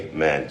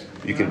Amen.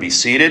 You can be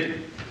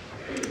seated.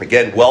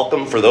 Again,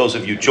 welcome for those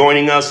of you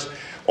joining us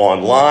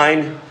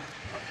online.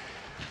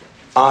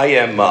 I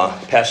am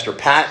Pastor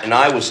Pat, and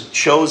I was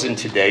chosen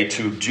today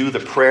to do the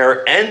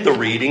prayer and the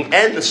reading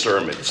and the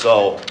sermon.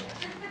 So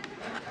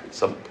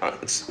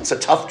it's a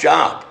tough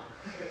job.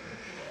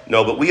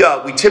 No, but we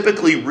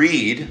typically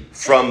read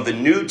from the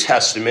New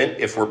Testament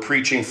if we're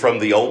preaching from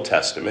the Old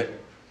Testament.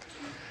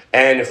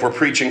 And if we're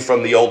preaching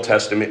from the Old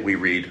Testament, we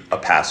read a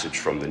passage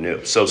from the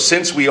New. So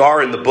since we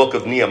are in the book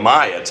of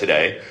Nehemiah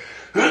today,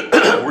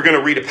 we're going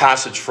to read a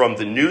passage from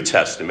the New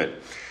Testament.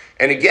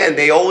 And again,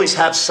 they always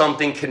have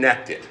something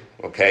connected.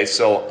 Okay,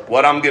 so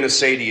what I'm going to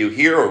say to you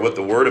here, or what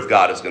the Word of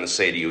God is going to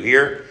say to you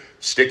here,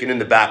 stick it in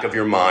the back of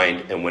your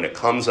mind. And when it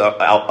comes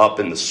up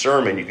in the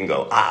sermon, you can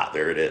go,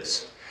 there it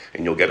is.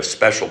 And you'll get a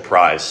special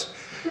prize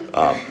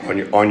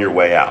on your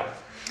way out,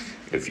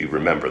 if you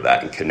remember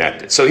that and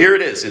connect it. So here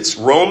it is. It's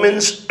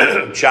Romans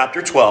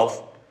chapter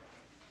 12.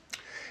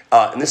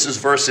 And this is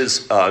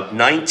verses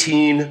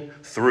 19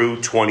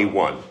 through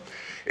 21.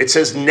 It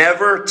says,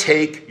 "Never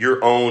take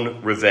your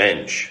own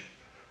revenge,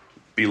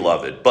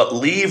 beloved, but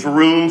leave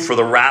room for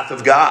the wrath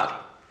of God.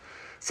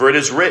 For it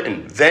is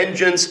written,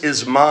 'Vengeance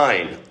is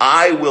mine,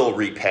 I will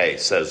repay,'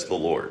 says the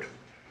Lord.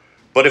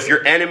 But if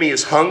your enemy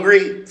is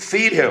hungry,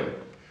 feed him.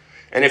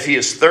 And if he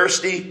is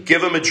thirsty,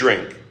 give him a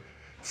drink.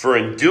 For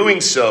in doing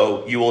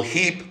so, you will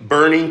heap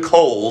burning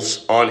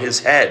coals on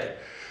his head."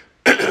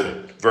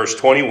 Verse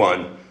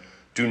 21,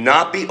 "Do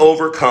not be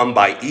overcome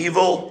by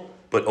evil,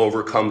 but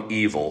overcome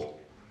evil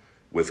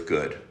with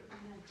good."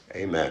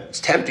 Amen.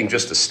 It's tempting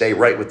just to stay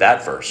right with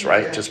that verse,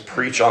 right? Yeah. Just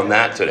preach on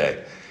that today.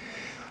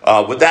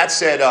 With that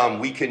said,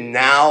 we can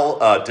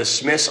now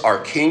dismiss our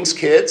King's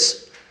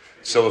kids.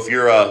 So if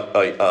you're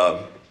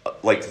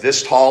like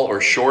this tall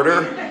or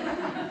shorter,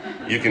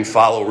 you can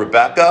follow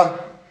Rebecca.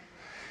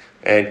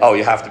 And,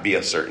 you have to be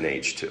a certain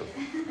age, too.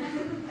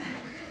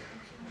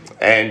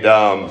 And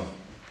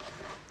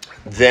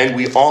then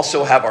we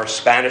also have our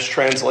Spanish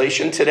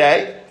translation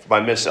today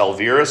by Miss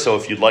Elvira. So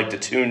if you'd like to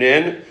tune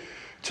in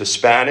to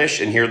Spanish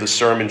and hear the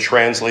sermon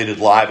translated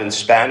live in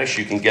Spanish,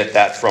 you can get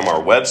that from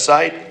our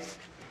website.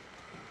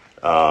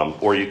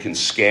 Or you can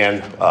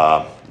scan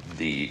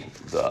the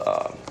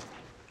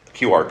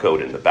QR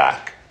code in the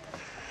back.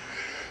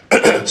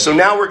 So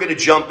now we're going to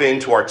jump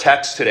into our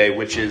text today,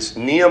 which is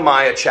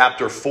Nehemiah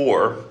chapter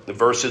 4, the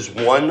verses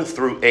 1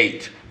 through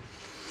 8.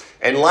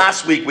 And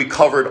last week we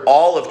covered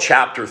all of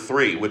chapter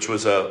 3, which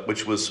was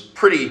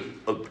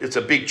it's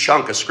a big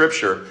chunk of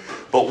scripture.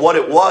 But what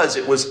it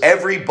was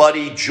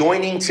everybody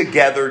joining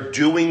together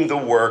doing the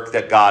work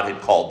that God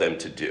had called them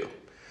to do.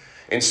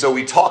 And so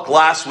we talked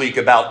last week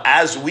about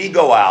as we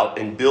go out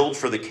and build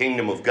for the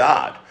kingdom of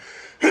God,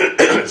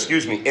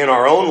 in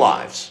our own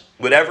lives,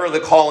 whatever the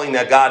calling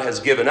that God has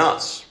given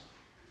us.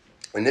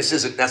 And this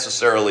isn't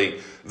necessarily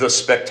the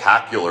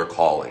spectacular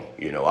calling.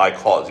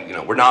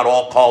 We're not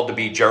all called to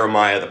be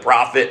Jeremiah the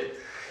prophet.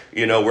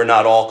 We're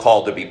not all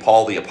called to be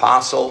Paul the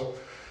apostle.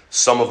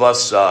 Some of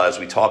us, as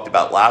we talked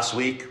about last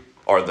week,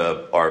 are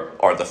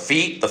the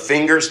feet, the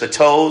fingers, the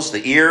toes,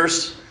 the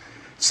ears.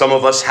 Some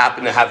of us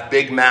happen to have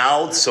big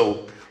mouths,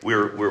 so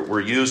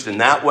we're used in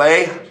that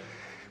way.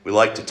 We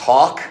like to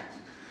talk.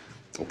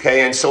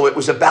 Okay, and so it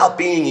was about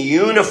being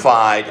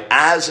unified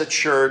as a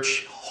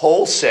church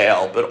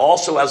wholesale, but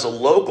also as a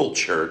local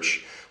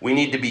church. We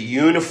need to be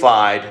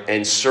unified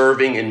and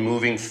serving and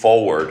moving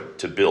forward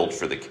to build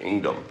for the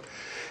kingdom.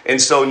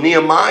 And so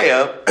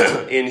Nehemiah,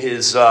 in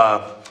his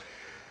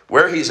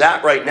where he's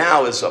at right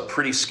now, is a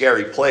pretty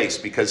scary place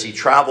because he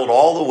traveled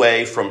all the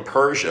way from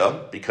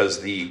Persia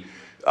because the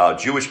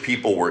Jewish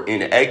people were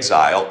in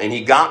exile, and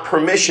he got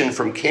permission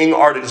from King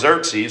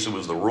Artaxerxes, who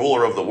was the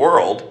ruler of the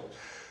world,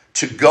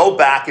 to go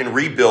back and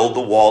rebuild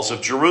the walls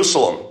of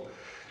Jerusalem.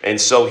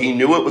 And so he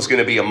knew it was going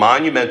to be a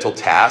monumental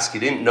task. He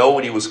didn't know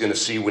what he was going to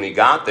see when he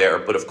got there.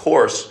 But of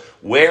course,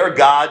 where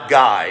God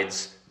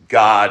guides,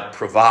 God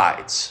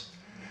provides.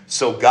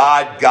 So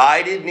God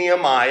guided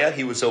Nehemiah.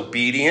 He was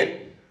obedient.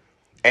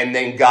 And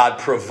then God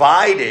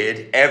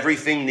provided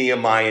everything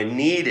Nehemiah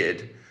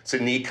needed. It's a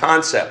neat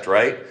concept,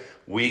 right?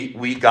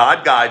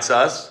 God guides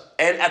us.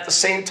 And at the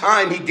same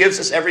time, he gives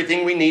us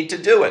everything we need to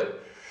do it.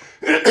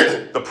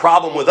 The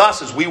problem with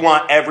us is we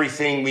want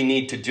everything we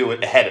need to do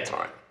it ahead of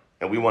time.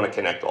 And we want to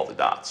connect all the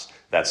dots.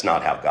 That's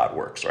not how God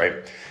works, right?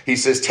 He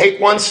says, take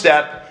one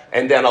step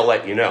and then I'll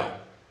let you know.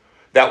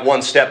 That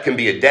one step can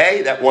be a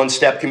day. That one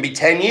step can be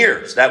 10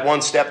 years. That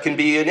one step can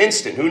be an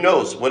instant. Who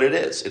knows what it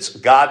is? It's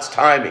God's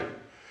timing.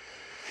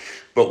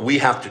 But we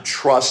have to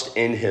trust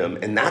in him.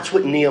 And that's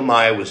what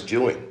Nehemiah was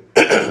doing.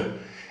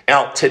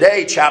 Now,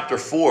 today, chapter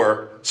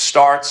 4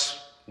 starts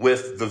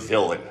with the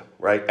villain.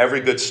 Right? Every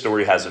good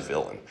story has a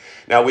villain.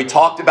 Now, we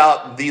talked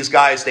about these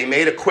guys. They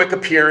made a quick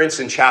appearance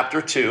in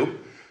chapter 2.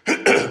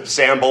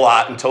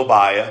 Sanballat and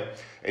Tobiah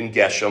and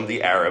Geshem,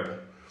 the Arab.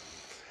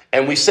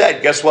 And we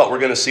said, guess what? We're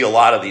going to see a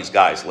lot of these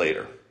guys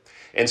later.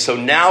 And so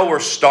now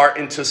we're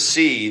starting to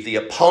see the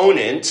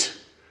opponent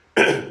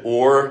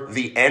or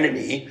the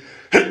enemy,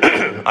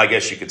 I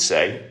guess you could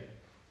say,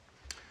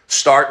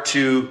 start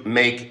to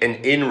make an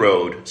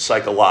inroad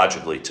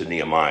psychologically to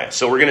Nehemiah.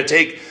 So we're going to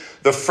take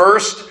the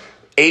first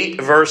 8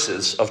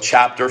 verses of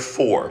chapter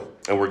 4,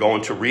 and we're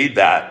going to read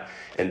that,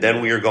 and then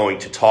we are going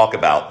to talk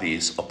about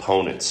these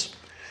opponents.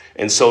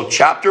 And so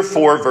chapter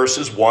 4,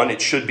 verses 1,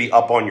 it should be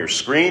up on your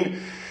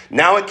screen.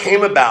 Now it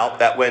came about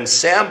that when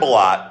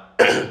Sanballat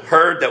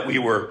heard that we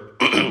were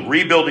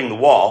rebuilding the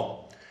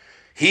wall,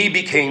 he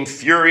became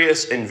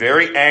furious and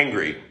very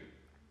angry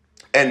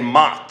and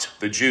mocked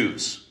the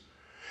Jews.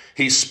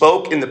 He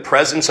spoke in the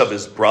presence of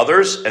his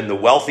brothers and the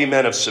wealthy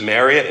men of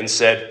Samaria and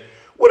said,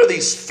 "What are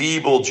these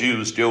feeble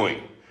Jews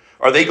doing?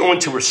 Are they going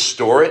to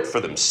restore it for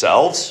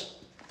themselves?"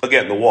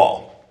 Again, the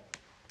wall.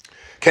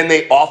 "Can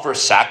they offer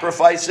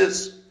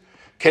sacrifices?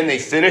 Can they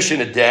finish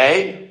in a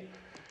day?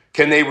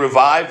 Can they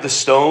revive the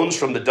stones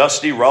from the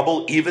dusty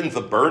rubble, even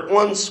the burnt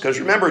ones?" Because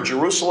remember,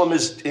 Jerusalem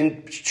is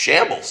in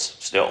shambles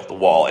still, the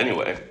wall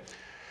anyway.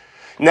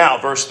 Now,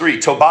 verse 3,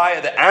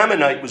 Tobiah the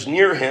Ammonite was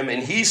near him,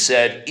 and he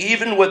said,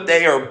 "Even what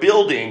they are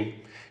building,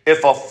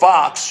 if a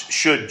fox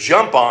should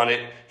jump on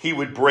it, he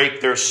would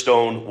break their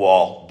stone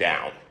wall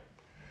down."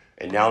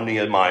 And now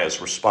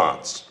Nehemiah's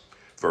response,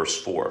 verse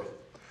 4.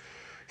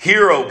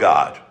 "Hear, O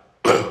God."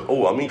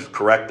 Oh, let me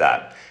correct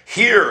that.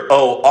 "Hear,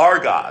 O our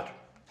God,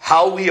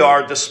 how we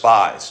are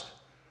despised.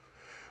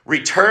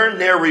 Return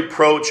their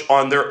reproach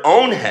on their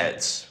own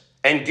heads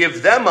and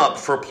give them up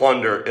for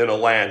plunder in a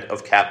land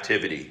of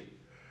captivity.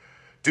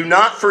 Do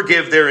not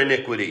forgive their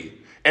iniquity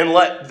and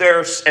let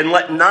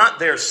not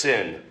their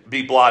sin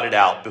be blotted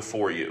out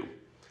before you,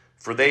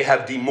 for they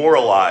have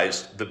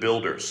demoralized the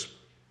builders."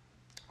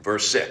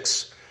 Verse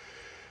 6.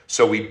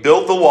 "So we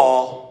built the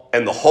wall,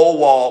 and the whole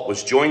wall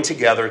was joined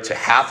together to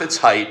half its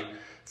height,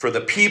 for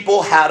the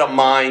people had a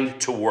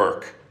mind to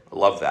work." I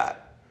love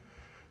that.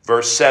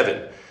 Verse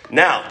 7.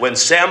 "Now, when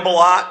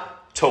Sanballat,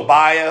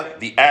 Tobiah,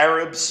 the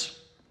Arabs,"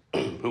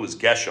 who was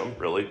Geshem,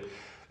 really,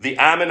 "the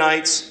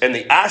Ammonites and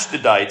the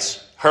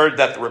Ashdodites heard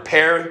that the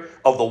repair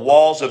of the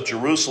walls of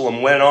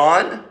Jerusalem went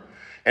on,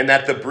 and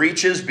that the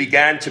breaches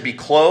began to be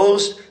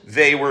closed,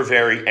 they were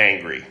very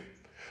angry.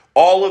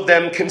 All of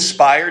them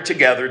conspired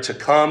together to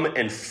come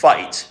and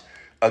fight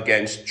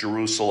against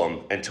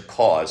Jerusalem and to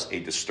cause a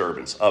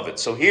disturbance of it."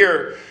 So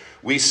here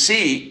we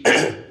see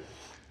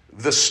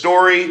the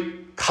story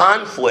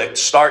conflict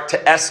start to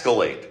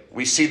escalate.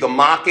 We see the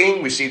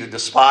mocking, we see the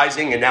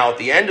despising, and now at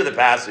the end of the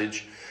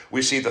passage,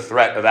 we see the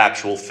threat of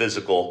actual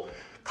physical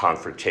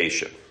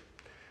confrontation.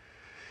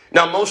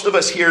 Now, most of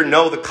us here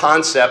know the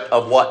concept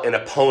of what an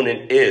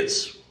opponent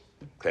is.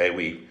 Okay,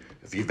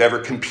 if you've ever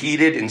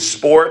competed in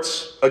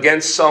sports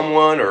against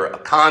someone, or a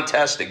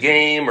contest, a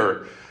game,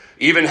 or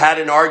even had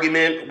an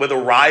argument with a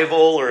rival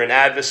or an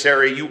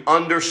adversary, you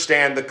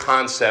understand the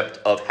concept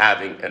of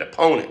having an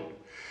opponent.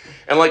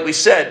 And like we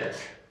said,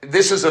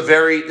 this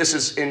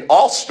is in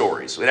all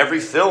stories, in every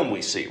film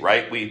we see,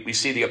 right? We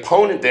see the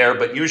opponent there,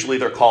 but usually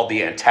they're called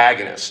the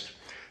antagonist.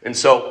 And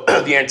so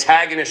the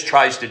antagonist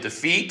tries to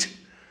defeat,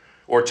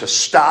 or to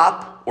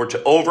stop, or to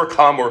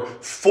overcome, or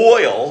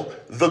foil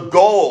the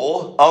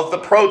goal of the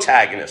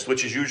protagonist,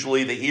 which is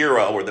usually the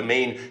hero or the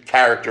main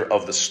character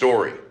of the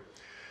story.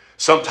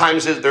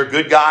 Sometimes they're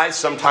good guys,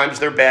 sometimes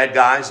they're bad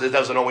guys. It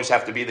doesn't always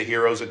have to be the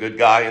hero's a good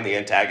guy and the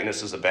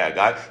antagonist is a bad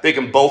guy. They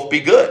can both be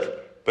good,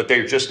 but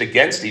they're just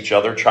against each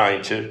other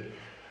trying to,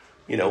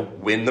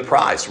 win the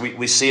prize.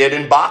 We see it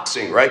in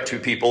boxing, right? 2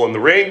 people in the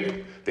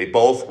ring, they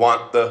both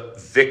want the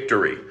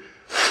victory.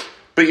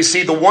 But you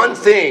see, the one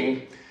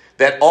thing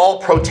that all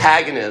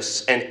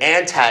protagonists and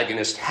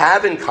antagonists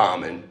have in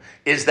common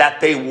is that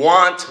they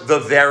want the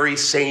very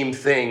same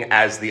thing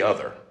as the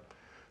other.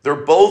 They're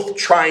both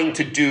trying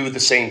to do the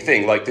same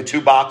thing. Like the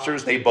 2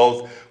 boxers, they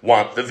both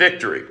want the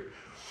victory.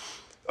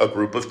 A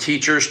group of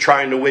teachers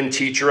trying to win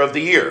Teacher of the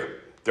Year.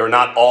 They're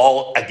not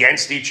all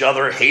against each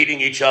other,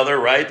 hating each other,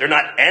 right? They're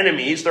not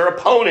enemies, they're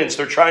opponents.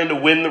 They're trying to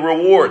win the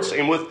rewards.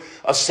 Same with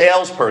a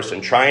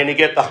salesperson trying to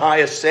get the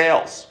highest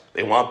sales.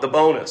 They want the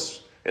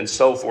bonus, and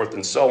so forth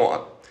and so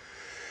on.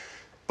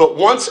 But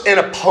once an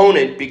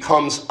opponent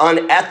becomes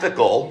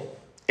unethical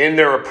in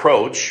their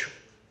approach,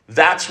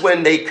 that's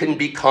when they can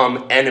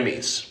become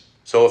enemies.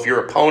 So if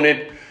your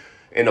opponent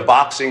in a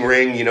boxing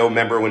ring,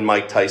 remember when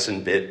Mike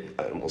Tyson bit,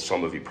 well,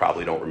 some of you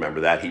probably don't remember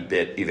that, he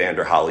bit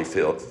Evander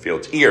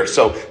Holyfield's ear.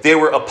 So they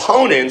were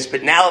opponents,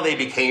 but now they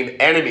became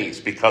enemies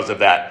because of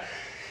that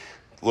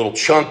little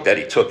chunk that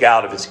he took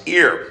out of his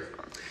ear.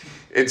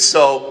 And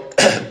so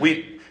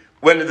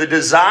when the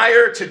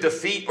desire to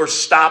defeat or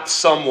stop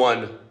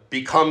someone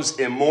becomes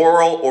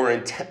immoral or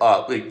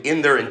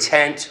in their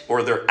intent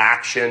or their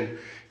action,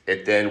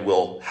 it then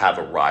will have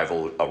a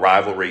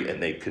rivalry,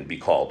 and they can be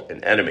called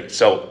an enemy.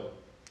 So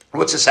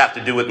what's this have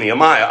to do with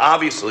Nehemiah?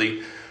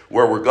 Obviously,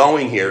 where we're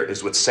going here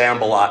is with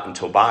Sanballat and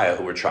Tobiah,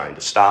 who are trying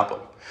to stop him.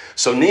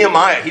 So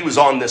Nehemiah, he was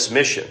on this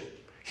mission.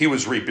 He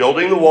was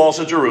rebuilding the walls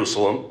of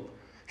Jerusalem.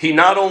 He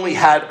not only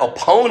had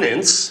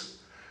opponents,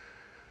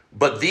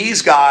 but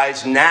these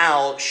guys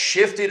now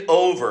shifted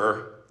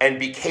over and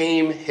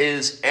became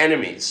his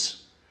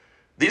enemies.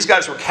 These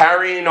guys were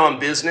carrying on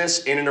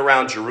business in and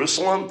around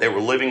Jerusalem. They were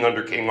living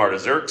under King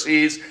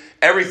Artaxerxes.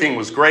 Everything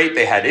was great.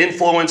 They had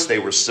influence. They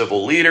were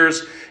civil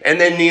leaders.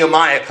 And then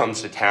Nehemiah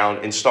comes to town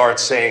and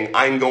starts saying,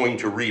 I'm going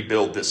to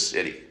rebuild this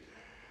city.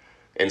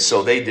 And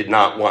so they did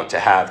not want to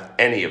have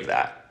any of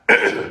that.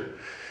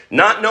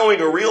 Not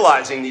knowing or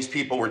realizing these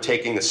people were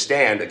taking a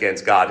stand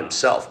against God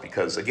himself.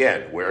 Because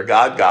again, where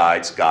God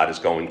guides, God is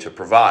going to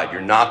provide.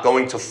 You're not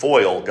going to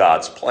foil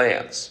God's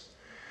plans.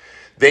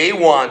 They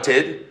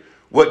wanted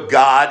what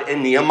God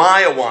and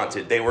Nehemiah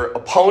wanted. They were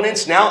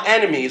opponents, now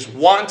enemies,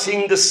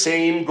 wanting the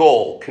same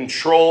goal: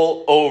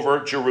 control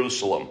over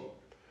Jerusalem.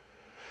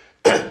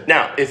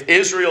 Now, if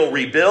Israel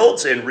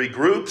rebuilds and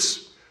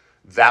regroups,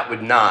 that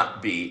would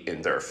not be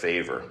in their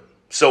favor.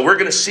 So we're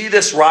going to see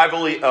this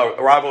rivalry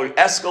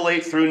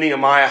escalate through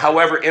Nehemiah.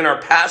 However, in our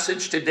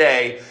passage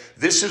today,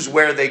 this is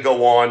where they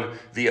go on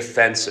the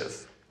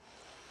offensive.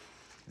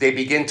 They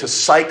begin to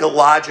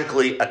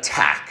psychologically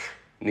attack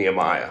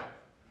Nehemiah.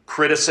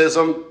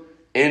 Criticism,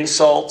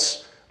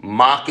 insults,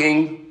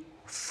 mocking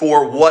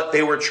for what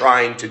they were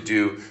trying to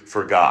do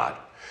for God.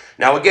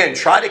 Now again,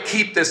 try to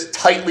keep this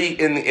tightly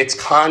in its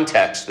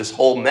context, this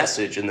whole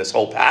message and this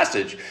whole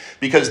passage,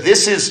 because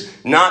this is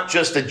not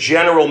just a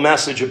general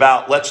message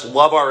about let's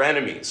love our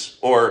enemies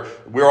or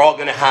we're all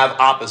going to have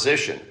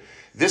opposition.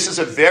 This is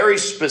a very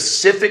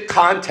specific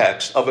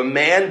context of a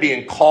man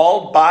being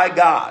called by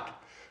God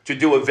to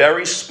do a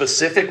very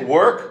specific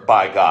work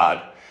by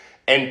God,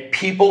 and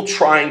people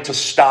trying to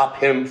stop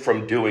him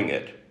from doing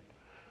it.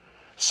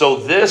 So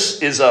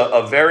this is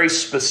a very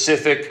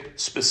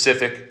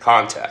specific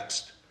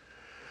context.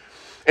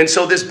 And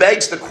so this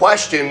begs the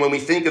question, when we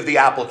think of the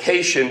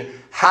application,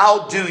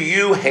 how do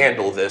you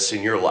handle this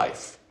in your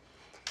life?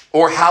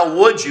 Or how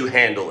would you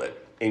handle it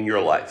in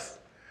your life?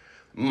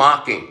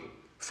 Mocking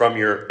from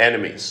your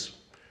enemies.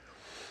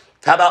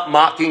 How about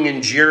mocking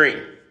and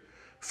jeering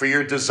for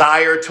your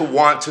desire to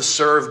want to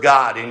serve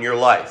God in your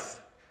life?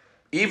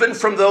 Even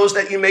from those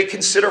that you may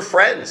consider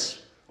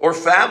friends or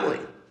family.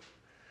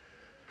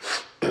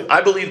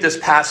 I believe this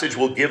passage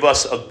will give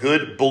us a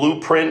good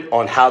blueprint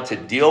on how to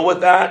deal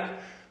with that.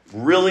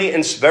 Really,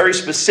 and very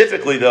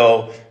specifically,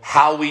 though,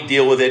 how we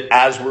deal with it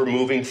as we're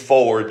moving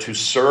forward to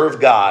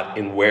serve God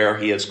in where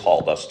he has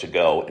called us to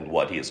go and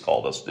what he has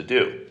called us to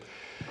do.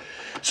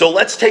 So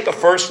let's take a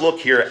first look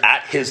here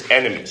at his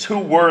enemies. Who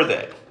were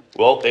they?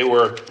 Well,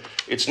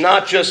 it's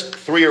not just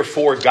 3 or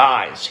 4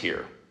 guys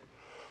here.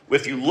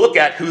 If you look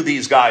at who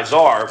these guys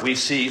are, we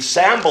see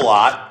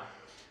Sanballat,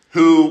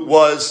 who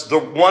was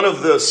one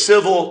of the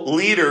civil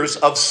leaders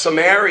of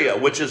Samaria,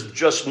 which is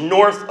just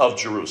north of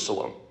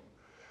Jerusalem.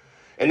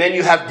 And then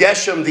you have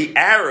Geshem the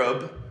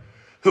Arab,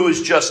 who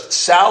is just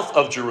south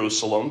of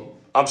Jerusalem.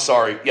 He's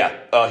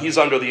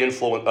under the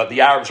influence.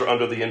 The Arabs are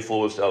under the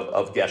influence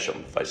of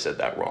Geshem, if I said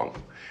that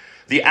wrong.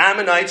 The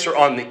Ammonites are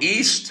on the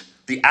east,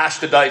 the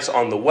Ashdodites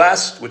on the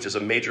west, which is a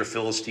major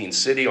Philistine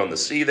city on the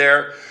sea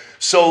there.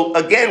 So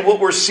again, what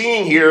we're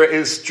seeing here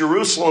is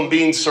Jerusalem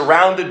being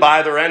surrounded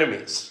by their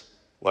enemies,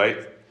 right?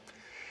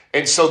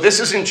 And so this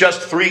isn't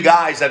just 3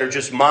 guys that are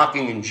just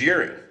mocking and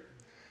jeering.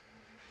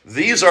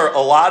 These are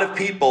a lot of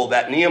people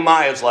that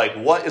Nehemiah is like,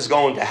 what is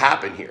going to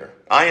happen here?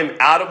 I am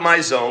out of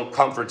my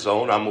comfort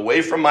zone. I'm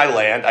away from my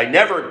land. I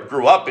never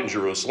grew up in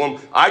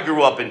Jerusalem. I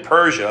grew up in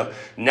Persia.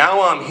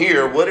 Now I'm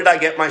here. What did I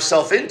get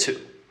myself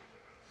into?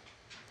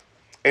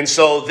 And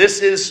so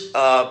this is,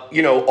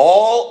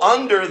 all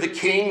under the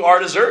king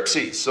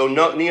Artaxerxes. So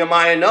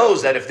Nehemiah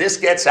knows that if this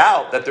gets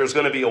out, that there's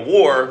going to be a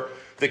war,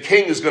 the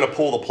king is going to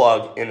pull the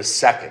plug in a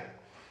second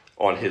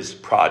on his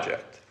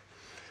project.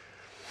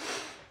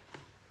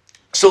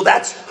 So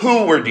that's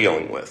who we're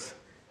dealing with.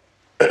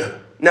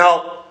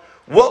 Now,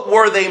 what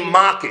were they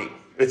mocking?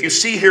 If you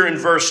see here in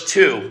verse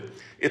 2,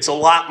 it's a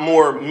lot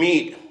more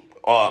meat.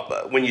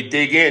 When you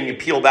dig in, you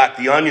peel back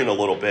the onion a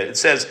little bit. It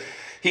says,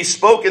 he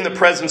spoke in the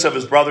presence of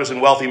his brothers and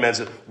wealthy men.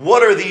 Said,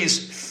 what are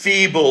these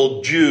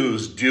feeble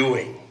Jews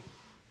doing?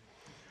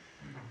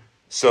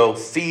 So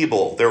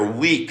feeble, they're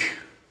weak.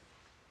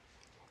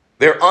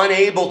 They're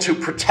unable to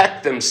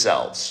protect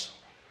themselves.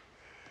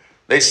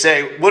 They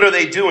say, what are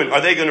they doing?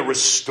 Are they going to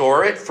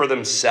restore it for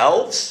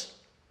themselves?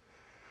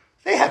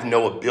 They have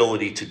no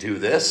ability to do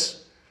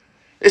this.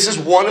 This is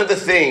one of the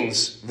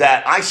things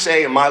that I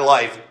say in my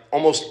life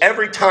almost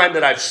every time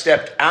that I've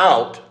stepped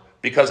out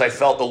because I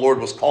felt the Lord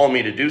was calling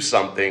me to do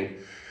something.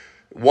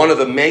 One of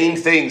the main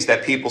things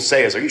that people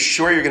say is, are you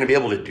sure you're going to be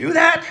able to do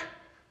that?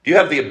 Do you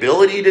have the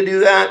ability to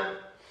do that?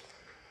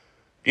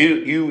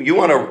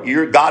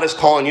 God is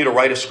calling you to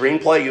write a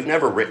screenplay. You've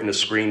never written a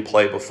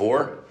screenplay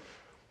before.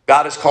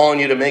 God is calling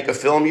you to make a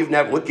film.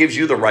 What gives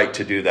you the right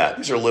to do that?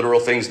 These are literal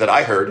things that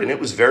I heard, and it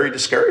was very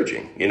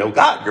discouraging.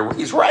 God,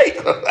 he's right.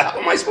 How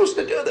am I supposed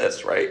to do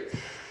this, right?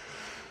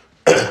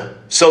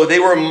 So they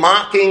were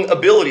mocking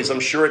abilities.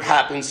 I'm sure it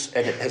happens,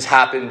 and it has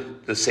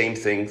happened the same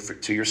thing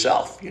to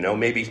yourself.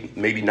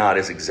 Maybe not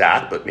as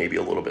exact, but maybe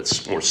a little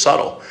bit more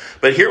subtle.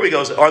 But here we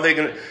go.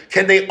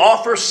 Can they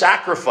offer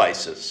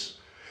sacrifices?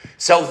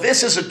 So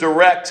this is a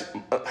direct,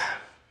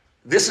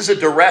 This is a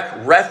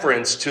direct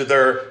reference to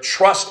their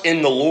trust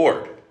in the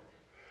Lord.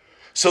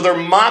 So they're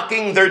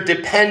mocking their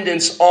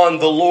dependence on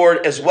the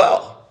Lord as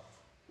well.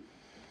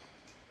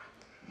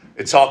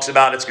 It talks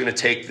about it's going to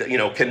take,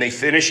 can they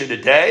finish it a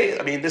day?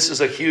 I mean, this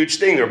is a huge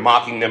thing. They're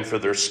mocking them for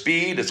their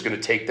speed. It's going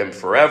to take them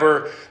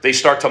forever. They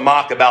start to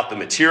mock about the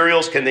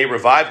materials. Can they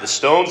revive the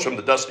stones from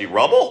the dusty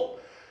rubble?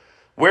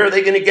 Where are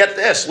they going to get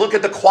this? Look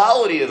at the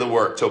quality of the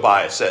work,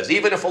 Tobiah says.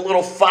 Even if a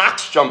little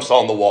fox jumps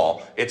on the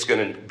wall, it's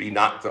going to be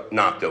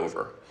knocked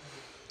over.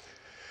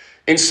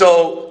 And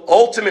so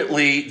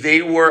ultimately,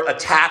 they were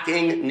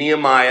attacking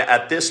Nehemiah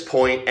at this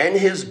point and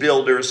his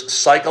builders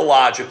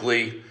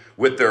psychologically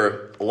with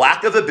their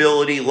lack of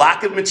ability,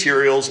 lack of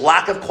materials,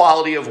 lack of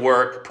quality of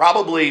work,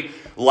 probably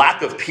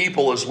lack of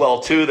people as well,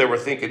 too. They were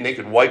thinking they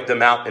could wipe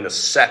them out in a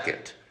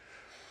second.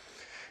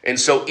 And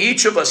so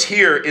each of us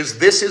here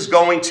this is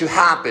going to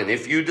happen.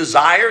 If you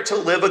desire to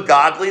live a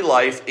godly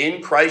life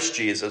in Christ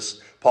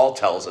Jesus, Paul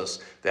tells us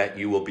that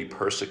you will be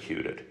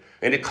persecuted.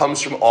 And it comes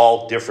from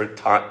all different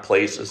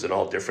places and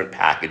all different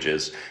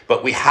packages.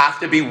 But we have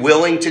to be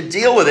willing to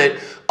deal with it.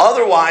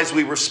 Otherwise,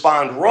 we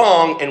respond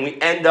wrong and we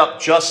end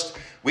up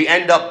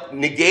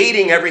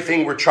negating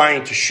everything we're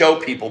trying to show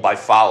people by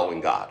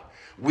following God.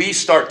 We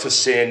start to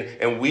sin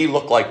and we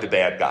look like the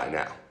bad guy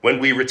now when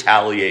we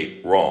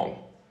retaliate wrong.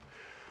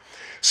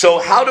 So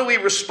how do we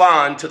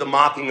respond to the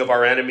mocking of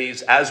our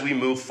enemies as we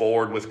move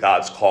forward with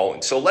God's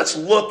calling? So let's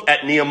look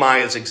at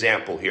Nehemiah's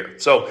example here.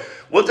 So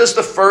what does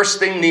the first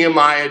thing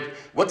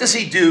what does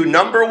he do?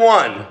 Number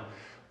one,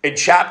 in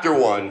chapter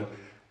 1,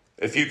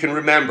 if you can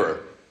remember,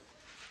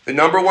 the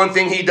number one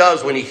thing he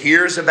does when he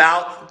hears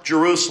about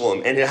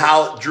Jerusalem and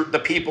how the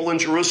people in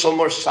Jerusalem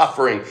are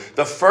suffering,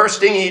 the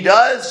first thing he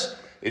does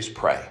is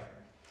pray.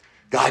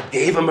 God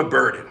gave him a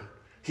burden.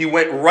 He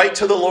went right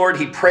to the Lord,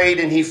 he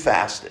prayed and he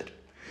fasted.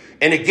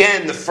 And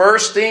again, the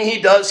first thing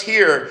he does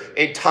here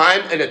in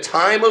a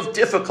time of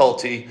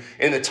difficulty,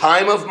 in the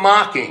time of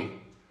mocking,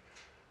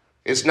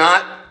 is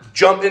not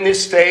jump in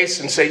his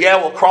face and say,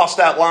 yeah, we'll cross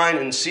that line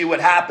and see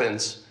what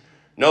happens.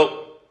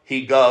 Nope,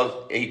 he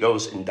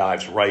goes and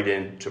dives right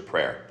into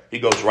prayer. He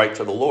goes right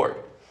to the Lord.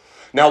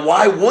 Now,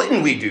 why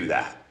wouldn't we do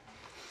that?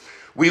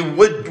 We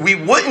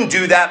wouldn't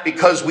do that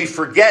because we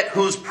forget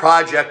whose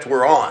project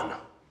we're on.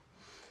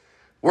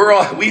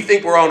 We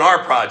think we're on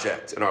our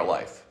project in our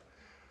life.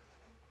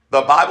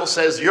 The Bible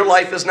says your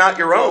life is not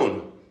your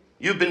own.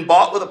 You've been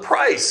bought with a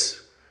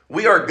price.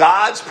 We are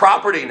God's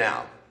property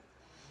now.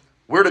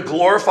 We're to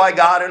glorify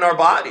God in our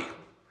body.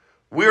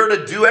 We're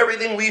to do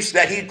everything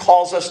that he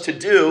calls us to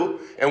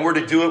do, and we're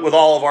to do it with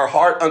all of our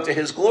heart unto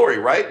his glory,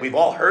 right? We've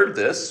all heard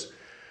this.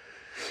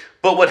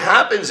 But what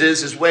happens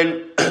is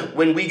when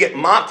we get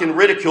mocked and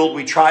ridiculed,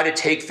 we try to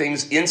take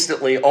things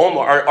instantly.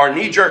 Our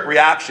knee-jerk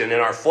reaction in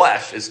our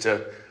flesh is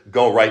to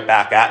go right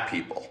back at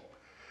people.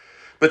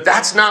 But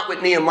that's not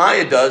what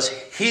Nehemiah does.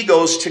 He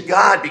goes to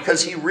God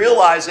because he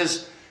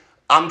realizes,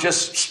 I'm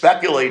just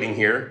speculating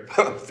here,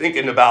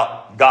 thinking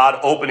about God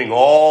opening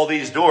all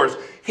these doors.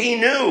 He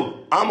knew,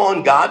 I'm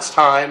on God's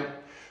time.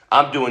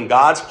 I'm doing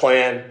God's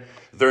plan.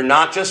 They're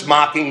not just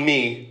mocking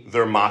me,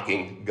 they're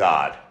mocking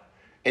God.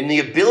 And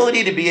the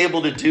ability to be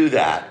able to do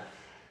that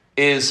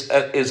is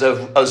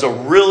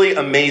a really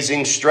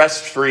amazing,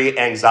 stress-free,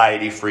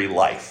 anxiety-free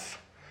life.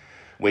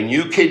 When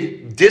you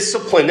can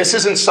discipline, this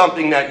isn't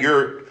something that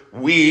you're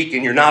weak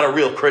and you're not a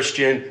real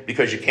Christian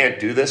because you can't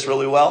do this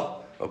really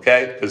well,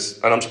 okay?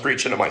 And I'm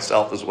preaching to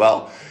myself as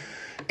well.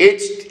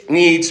 It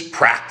needs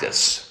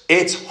practice.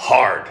 It's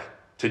hard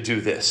to do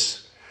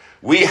this.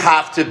 We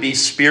have to be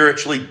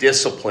spiritually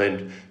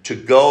disciplined to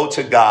go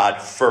to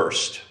God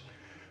first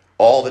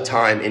all the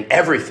time in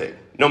everything.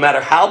 No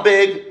matter how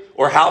big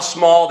or how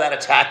small that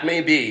attack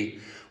may be,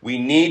 we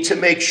need to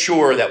make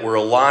sure that we're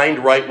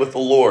aligned right with the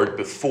Lord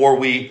before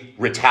we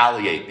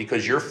retaliate,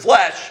 because your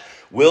flesh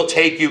will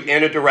take you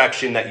in a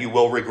direction that you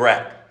will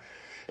regret.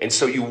 And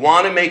so you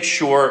want to make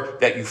sure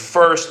that you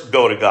first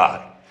go to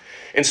God.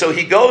 And so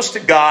he goes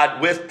to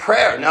God with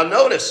prayer. Now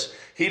notice,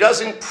 he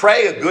doesn't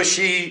pray a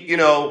gushy,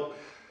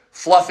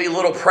 fluffy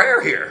little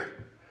prayer here.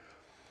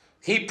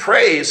 He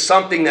prays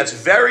something that's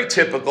very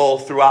typical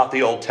throughout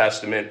the Old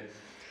Testament,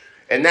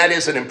 and that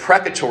is an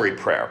imprecatory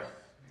prayer.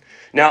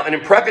 Now, an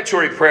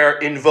imprecatory prayer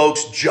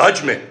invokes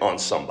judgment on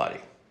somebody,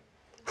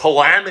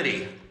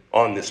 calamity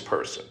on this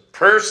person,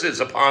 curses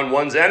upon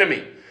one's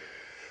enemy,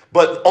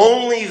 but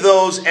only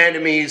those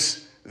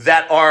enemies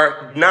that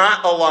are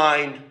not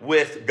aligned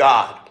with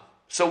God.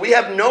 So we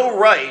have no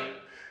right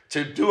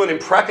to do an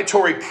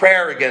imprecatory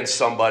prayer against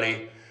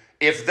somebody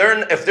if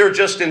they're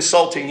just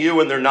insulting you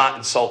and they're not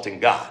insulting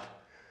God.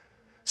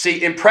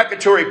 See,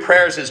 imprecatory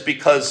prayers is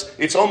because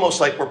it's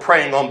almost like we're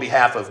praying on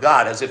behalf of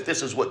God, as if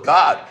this is what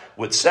God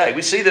would say.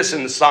 We see this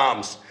in the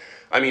Psalms.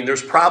 I mean,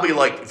 there's probably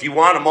if you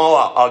want them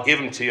all, I'll give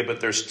them to you,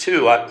 but there's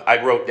two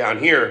I wrote down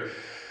here.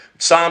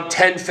 Psalm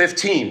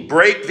 10:15,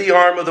 break the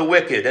arm of the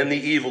wicked and the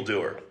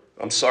evildoer.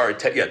 I'm sorry,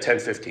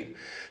 10:15.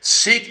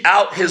 Seek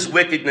out his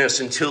wickedness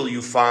until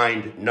you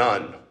find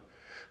none.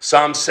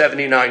 Psalm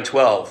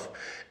 79:12,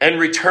 and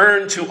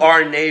return to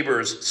our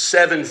neighbors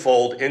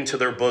sevenfold into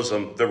their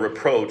bosom the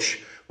reproach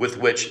with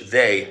which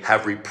they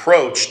have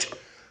reproached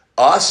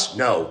us?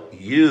 No,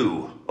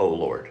 you, O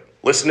Lord.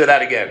 Listen to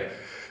that again.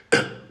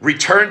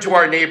 Return to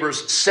our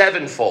neighbors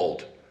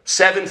sevenfold.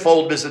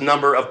 Sevenfold is the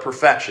number of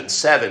perfection.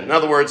 7. In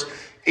other words,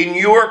 in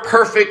your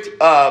perfect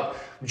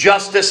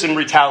justice and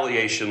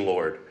retaliation,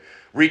 Lord,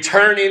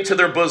 return into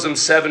their bosom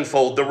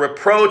sevenfold the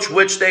reproach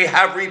which they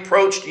have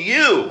reproached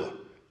you,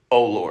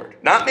 O Lord.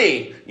 Not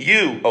me,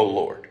 you, O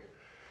Lord.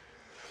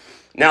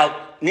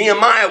 Now,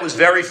 Nehemiah was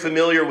very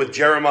familiar with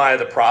Jeremiah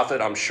the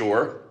prophet, I'm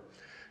sure.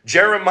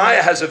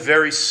 Jeremiah has a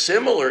very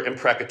similar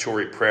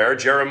imprecatory prayer,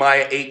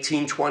 Jeremiah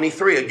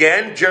 18:23.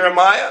 Again,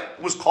 Jeremiah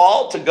was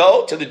called to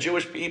go to the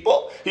Jewish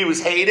people. He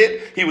was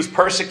hated. He was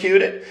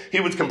persecuted.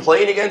 He would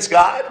complain against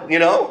God,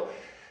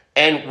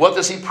 And what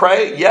does he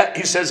pray? Yet,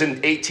 he says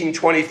in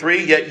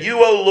 18:23, yet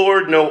you, O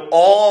Lord, know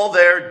all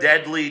their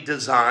deadly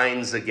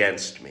designs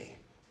against me.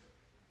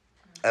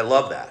 I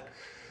love that.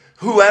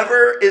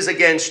 Whoever is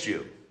against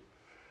you,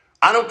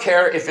 I don't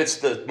care if it's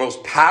the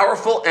most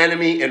powerful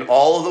enemy in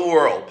all of the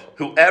world.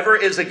 Whoever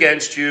is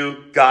against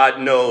you, God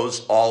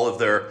knows all of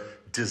their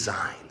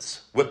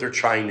designs, what they're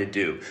trying to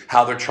do,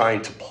 how they're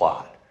trying to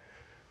plot.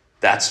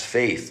 That's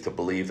faith to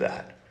believe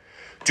that.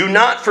 Do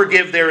not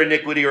forgive their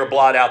iniquity or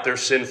blot out their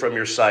sin from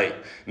your sight.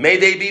 May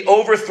they be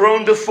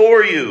overthrown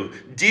before you.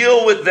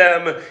 Deal with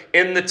them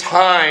in the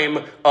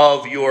time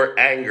of your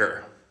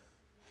anger.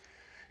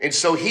 And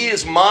so he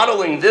is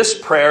modeling this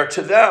prayer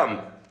to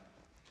them.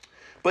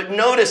 But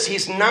notice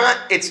it's not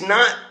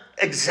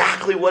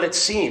exactly what it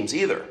seems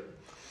either.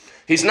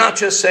 He's not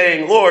just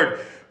saying, Lord,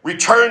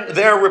 return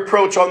their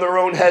reproach on their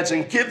own heads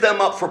and give them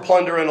up for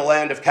plunder in a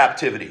land of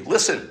captivity.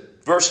 Listen,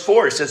 verse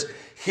 4, it says,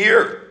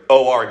 hear,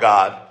 O our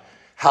God,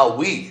 how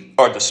we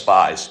are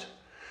despised.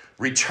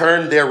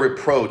 Return their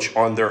reproach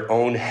on their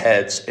own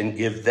heads and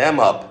give them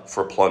up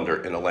for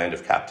plunder in a land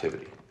of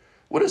captivity.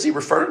 What is he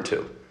referring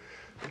to?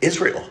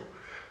 Israel,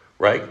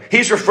 right?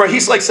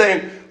 He's like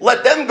saying,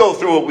 let them go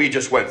through what we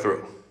just went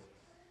through.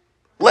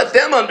 Let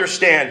them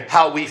understand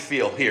how we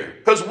feel here.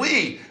 Because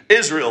we,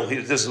 Israel,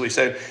 this is what he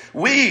said,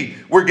 we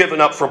were given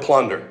up for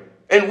plunder.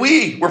 And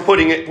we were put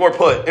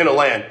in a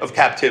land of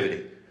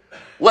captivity.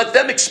 Let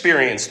them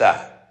experience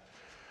that.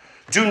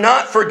 Do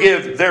not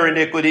forgive their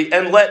iniquity,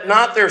 and let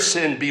not their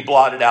sin be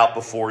blotted out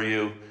before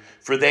you,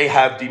 for they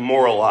have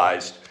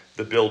demoralized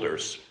the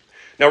builders.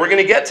 Now we're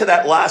going to get to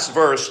that last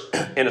verse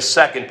in a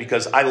second,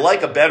 because I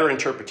like a better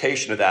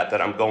interpretation of that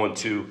I'm going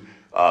to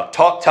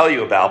tell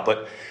you about.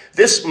 But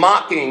this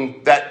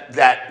mocking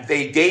that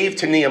they gave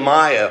to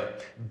Nehemiah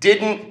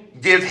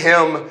didn't give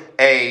him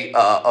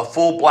a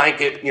full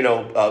blanket,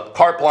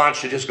 carte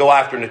blanche to just go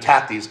after and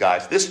attack these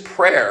guys. This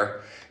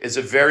prayer is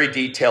a very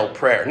detailed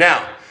prayer.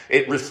 Now,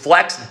 it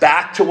reflects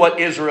back to what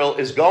Israel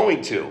is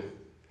going to,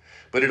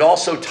 but it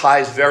also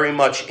ties very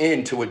much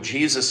into what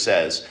Jesus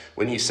says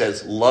when he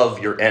says, love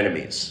your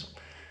enemies.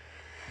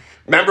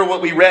 Remember what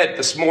we read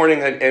this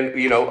morning, and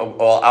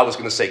I was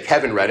going to say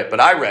Kevin read it, but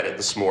I read it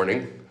this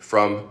morning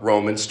from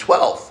Romans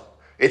 12.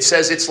 It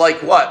says it's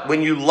like what?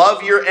 When you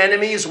love your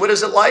enemies, what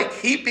is it like?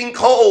 Heaping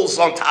coals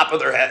on top of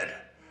their head.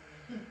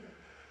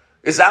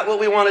 Is that what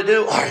we want to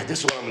do? All right, this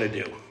is what I'm going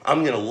to do.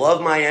 I'm going to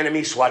love my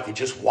enemies so I can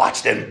just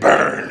watch them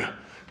burn.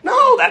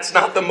 No, that's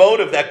not the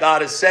motive that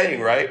God is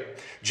saying, right?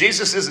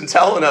 Jesus isn't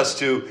telling us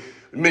to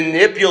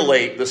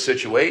manipulate the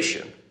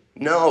situation.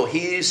 No,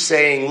 he's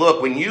saying,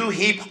 look, when you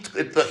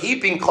the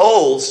heaping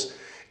coals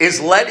is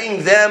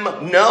letting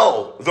them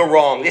know the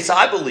wrong.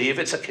 I believe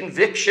it's a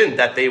conviction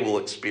that they will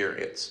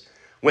experience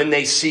when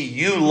they see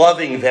you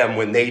loving them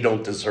when they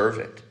don't deserve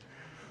it.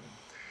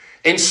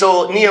 And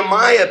so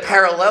Nehemiah,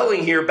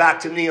 paralleling here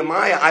back to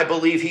Nehemiah, I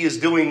believe he is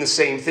doing the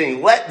same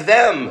thing. Let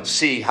them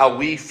see how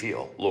we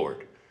feel,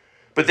 Lord.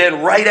 But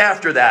then right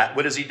after that,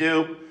 what does he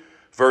do?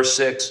 Verse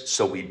 6,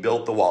 so we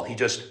built the wall. He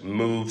just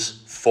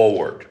moves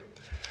forward.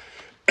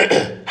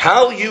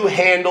 How you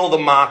handle the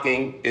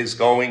mocking is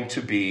going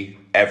to be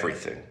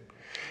everything.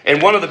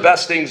 And one of the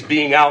best things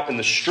being out in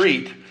the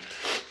street,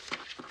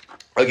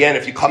 again,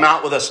 if you come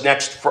out with us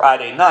next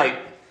Friday night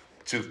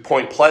to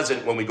Point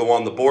Pleasant when we go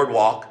on the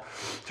boardwalk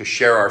to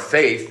share our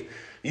faith,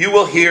 you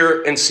will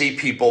hear and see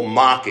people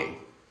mocking.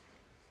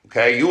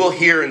 Okay? You will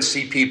hear and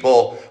see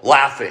people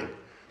laughing,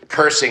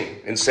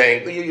 cursing and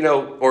saying,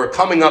 or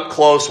coming up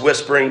close,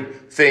 whispering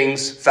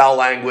things, foul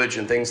language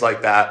and things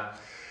like that.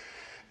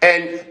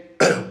 And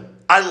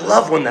I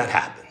love when that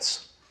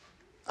happens.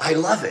 I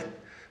love it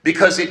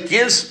because it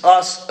gives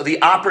us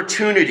the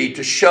opportunity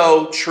to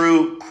show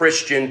true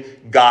Christian,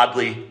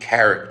 godly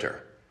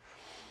character.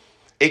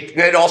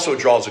 It also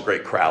draws a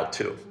great crowd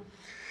too.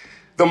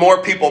 The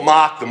more people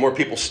mock, the more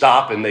people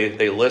stop and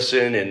they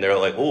listen and they're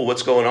like, oh,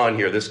 what's going on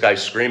here? This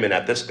guy's screaming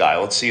at this guy.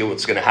 Let's see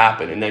what's going to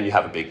happen. And then you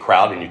have a big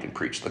crowd and you can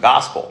preach the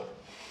gospel.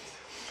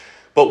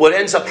 But what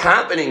ends up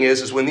happening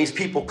is when these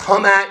people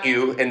come at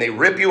you and they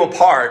rip you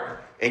apart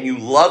and you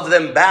love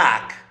them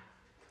back,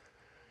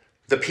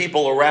 the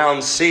people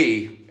around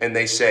see and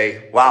they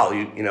say, wow,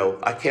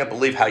 I can't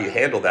believe how you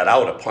handled that. I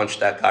would have punched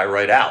that guy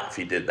right out if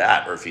he did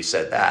that or if he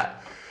said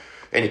that.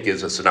 And it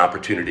gives us an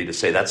opportunity to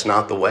say, that's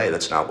not the way.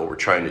 That's not what we're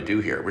trying to do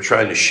here. We're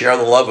trying to share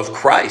the love of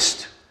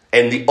Christ.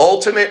 And the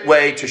ultimate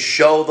way to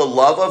show the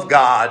love of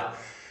God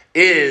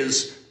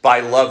is by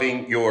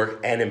loving your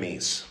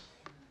enemies.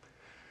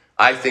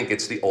 I think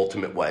it's the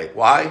ultimate way.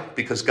 Why?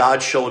 Because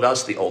God showed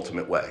us the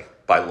ultimate way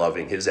by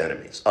loving his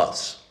enemies,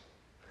 us.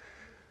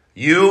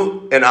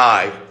 You and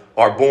I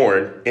are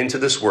born into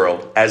this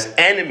world as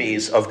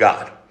enemies of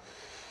God.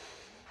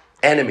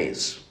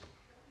 Enemies.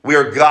 We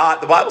are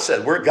God, the Bible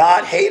said, we're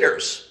God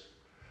haters.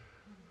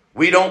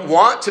 We don't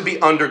want to be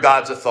under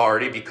God's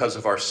authority because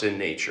of our sin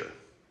nature.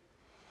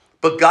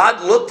 But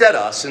God looked at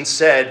us and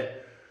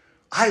said,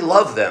 I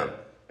love them.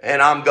 And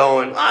I'm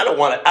going,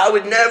 I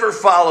would never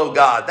follow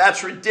God.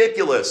 That's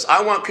ridiculous.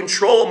 I want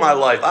control of my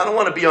life. I don't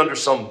want to be under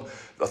some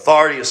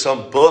authority of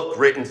some book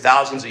written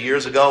thousands of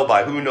years ago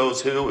by who knows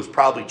who. It was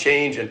probably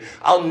changed. And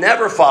I'll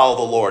never follow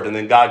the Lord. And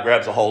then God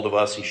grabs a hold of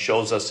us. He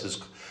shows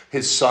us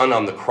his son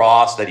on the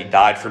cross, that he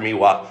died for me.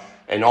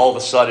 And all of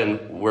a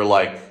sudden, we're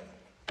like,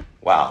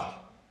 wow,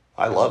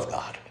 I love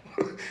God.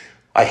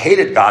 I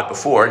hated God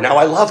before. Now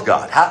I love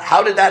God.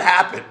 How did that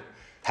happen? It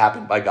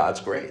happened by God's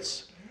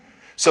grace.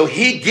 So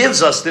he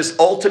gives us this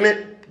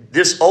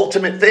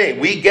ultimate thing.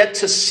 We get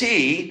to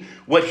see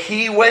what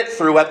he went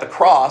through at the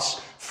cross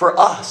for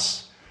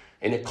us.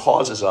 And it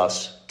causes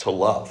us to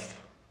love.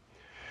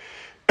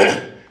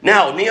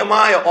 Now,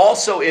 Nehemiah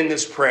also in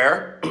this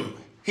prayer,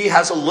 he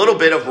has a little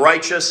bit of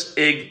righteous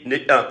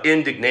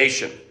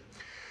indignation.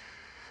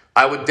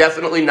 I would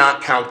definitely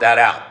not count that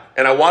out.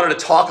 And I wanted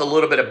to talk a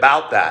little bit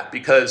about that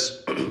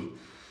because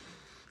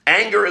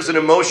anger is an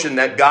emotion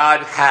that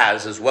God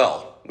has as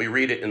well. We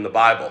read it in the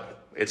Bible.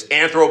 It's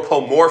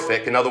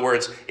anthropomorphic. In other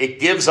words, it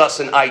gives us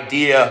an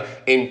idea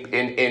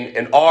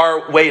in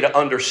our way to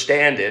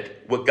understand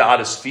it, what God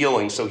is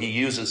feeling. So he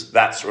uses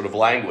that sort of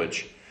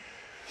language.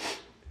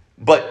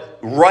 But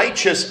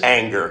righteous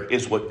anger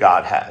is what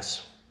God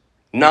has,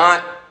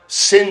 not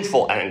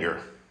sinful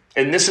anger.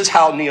 And this is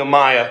how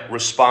Nehemiah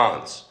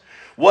responds.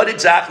 What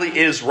exactly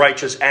is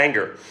righteous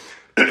anger?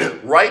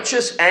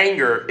 Righteous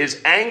anger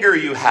is anger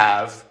you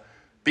have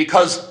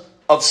because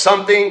of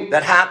something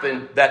that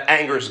happened that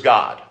angers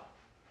God.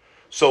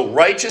 So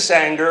righteous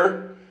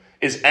anger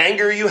is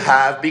anger you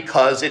have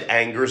because it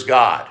angers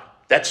God.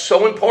 That's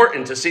so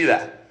important to see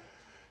that.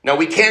 Now,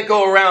 we can't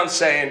go around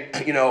saying,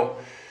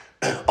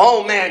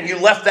 oh man, you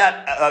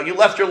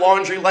left your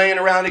laundry laying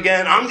around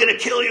again. I'm going to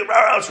kill you.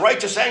 It's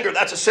righteous anger.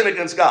 That's a sin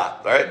against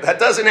God. All right? That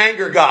doesn't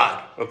anger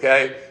God.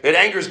 Okay? It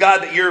angers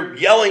God that you're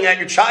yelling at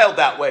your child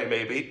that way,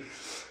 maybe.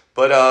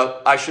 But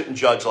I shouldn't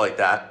judge like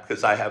that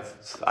because I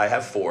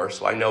have 4,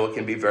 so I know it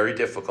can be very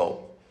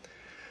difficult.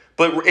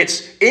 But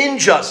it's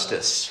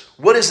injustice.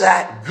 What is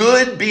that?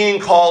 Good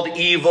being called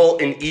evil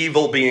and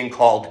evil being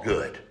called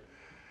good.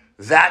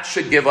 That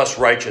should give us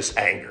righteous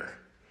anger.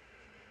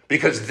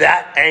 Because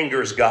that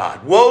angers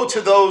God. Woe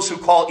to those who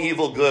call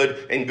evil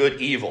good and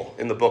good evil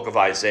in the book of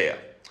Isaiah.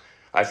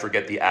 I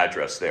forget the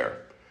address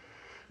there.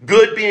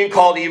 Good being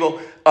called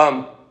evil.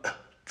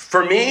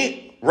 For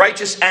me,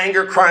 righteous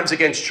anger, crimes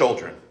against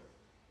children.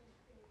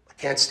 I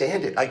can't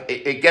stand it.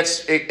 It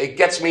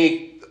gets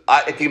me.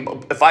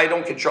 If I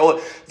don't control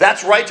it,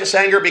 that's righteous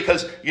anger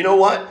because you know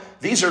what?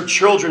 These are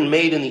children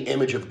made in the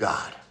image of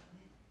God.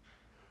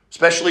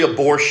 Especially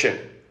abortion.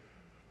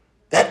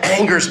 That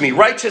angers me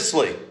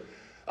righteously.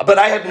 But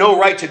I have no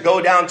right to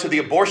go down to the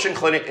abortion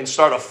clinic and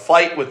start a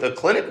fight with the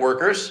clinic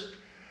workers.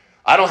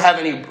 I don't have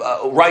any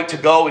right to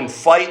go and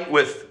fight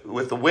with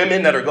the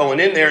women that are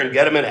going in there and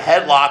get them in a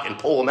headlock and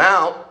pull them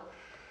out.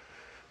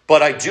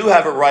 But I do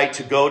have a right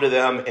to go to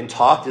them and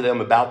talk to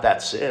them about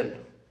that sin.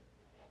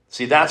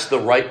 See, that's the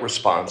right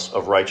response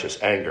of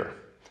righteous anger.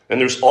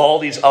 And there's all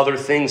these other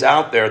things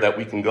out there that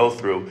we can go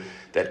through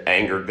that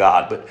anger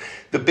God. But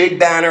the big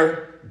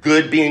banner,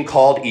 good being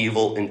called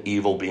evil and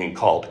evil being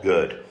called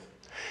good.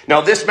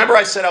 Now remember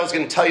I said I was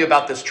going to tell you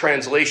about this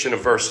translation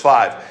of verse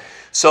 5.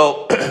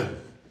 So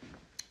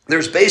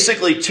there's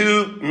basically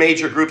 2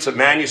 major groups of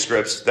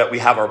manuscripts that we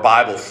have our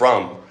Bible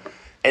from.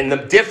 And the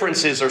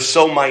differences are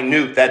so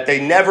minute that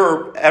they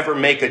never ever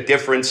make a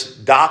difference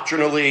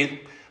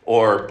doctrinally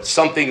or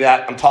something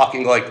that I'm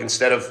talking like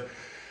instead of,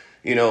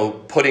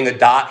 putting a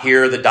dot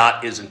here, the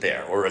dot isn't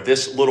there. Or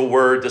this little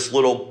word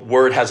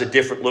has a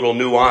different little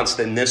nuance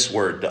than this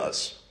word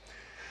does.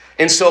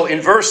 And so in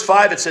verse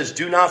 5, it says,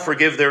 do not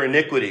forgive their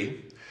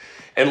iniquity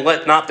and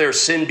let not their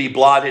sin be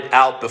blotted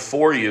out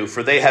before you,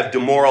 for they have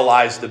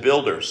demoralized the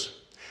builders.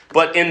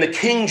 But in the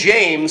King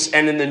James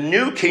and in the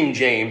New King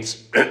James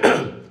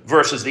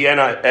versus the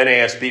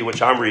NASB,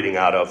 which I'm reading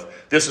out of,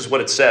 this is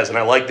what it says. And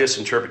I like this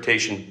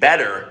interpretation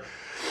better.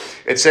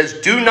 It says,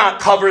 do not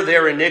cover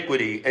their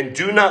iniquity and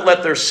do not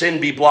let their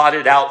sin be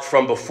blotted out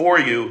from before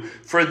you,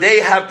 for they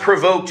have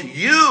provoked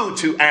you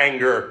to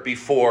anger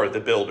before the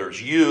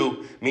builders.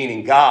 You,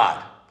 meaning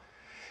God.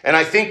 And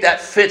I think that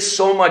fits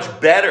so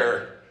much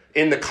better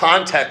in the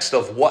context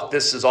of what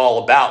this is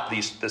all about,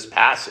 this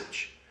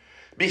passage.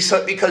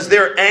 because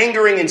they're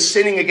angering and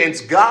sinning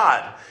against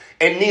God.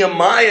 And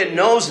Nehemiah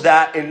knows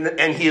that,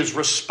 and he is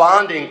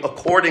responding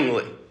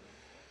accordingly.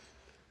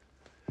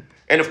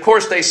 And of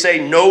course they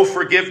say no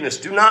forgiveness.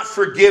 Do not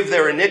forgive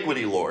their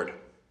iniquity, Lord.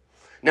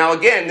 Now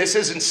again, this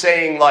isn't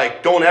saying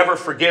like, don't ever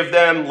forgive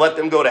them, let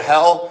them go to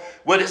hell.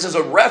 What this is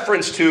a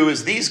reference to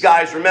is these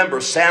guys,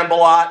 remember,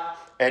 Sanballat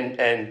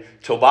and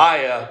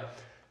Tobiah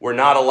were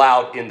not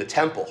allowed in the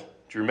temple.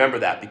 Do you remember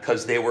that?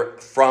 Because they were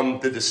from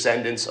the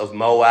descendants of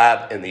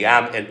Moab and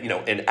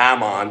and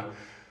Ammon.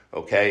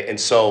 Okay, and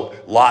so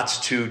Lot's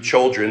two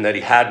children that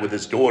he had with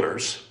his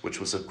daughters, which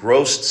was a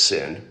gross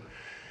sin.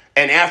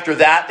 And after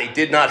that, they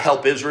did not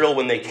help Israel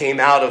when they came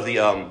out of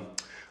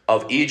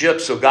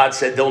Egypt. So God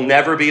said they'll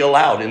never be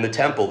allowed in the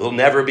temple. They'll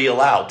never be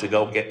allowed to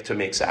go get to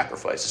make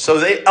sacrifices. So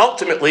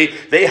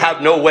they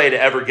have no way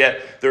to ever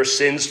get their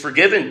sins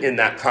forgiven in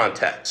that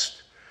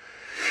context.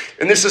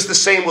 And this is the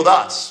same with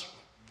us.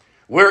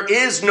 There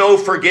is no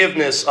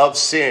forgiveness of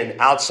sin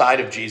outside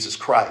of Jesus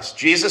Christ.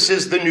 Jesus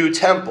is the new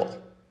temple.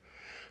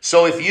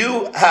 So if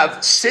you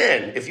have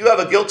sin, if you have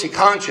a guilty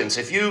conscience,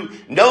 if you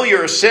know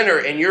you're a sinner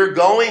and you're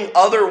going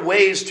other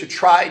ways to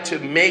try to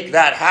make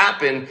that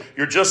happen,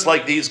 you're just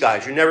like these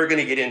guys. You're never going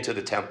to get into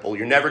the temple.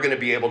 You're never going to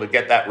be able to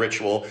get that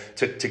ritual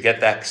to get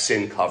that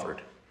sin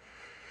covered.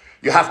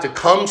 You have to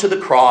come to the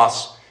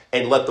cross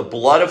and let the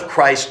blood of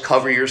Christ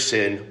cover your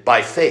sin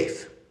by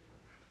faith,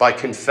 by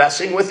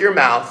confessing with your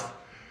mouth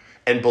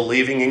and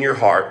believing in your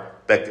heart.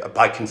 That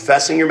by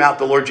confessing your mouth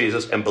the Lord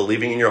Jesus and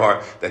believing in your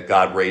heart that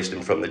God raised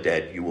him from the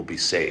dead, you will be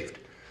saved.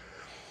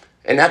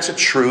 And that's a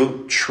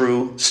true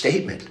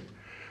statement.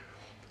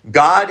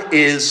 God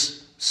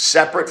is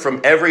separate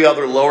from every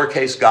other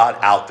lowercase God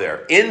out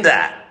there, in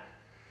that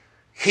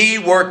he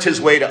worked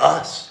his way to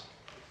us.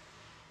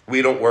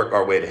 We don't work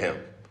our way to him.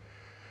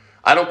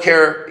 I don't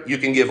care. You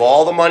can give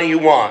all the money you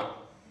want.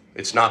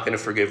 It's not going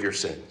to forgive your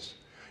sins.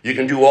 You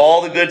can do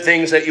all the good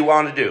things that you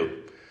want to do.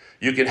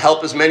 You can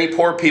help as many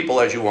poor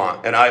people as you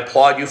want, and I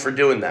applaud you for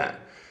doing that.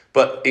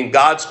 But in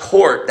God's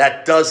court,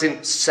 that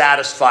doesn't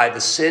satisfy the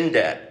sin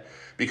debt,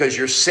 because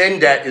your sin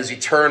debt is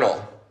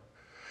eternal.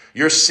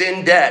 Your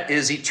sin debt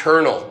is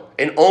eternal,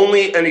 and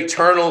only an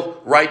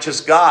eternal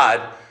righteous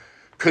God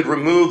could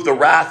remove the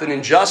wrath and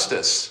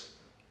injustice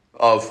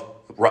of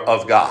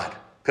God,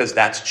 because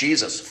that's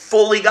Jesus,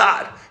 fully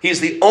God.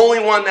 He's the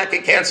only one that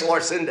can cancel our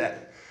sin debt.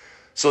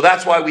 So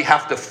that's why we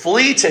have to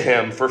flee to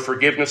him for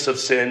forgiveness of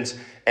sins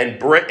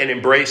and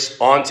embrace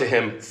onto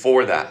him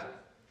for that.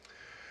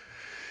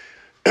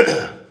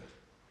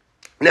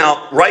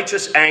 Now,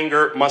 righteous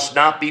anger must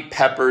not be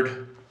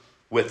peppered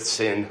with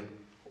sin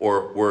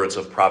or words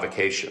of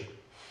provocation.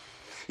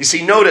 You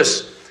see,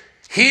 notice,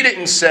 he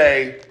didn't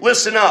say,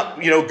 listen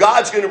up,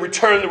 God's going to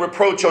return the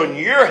reproach on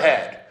your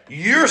head.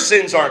 Your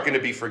sins aren't going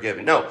to be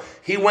forgiven. No,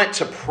 he went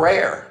to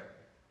prayer.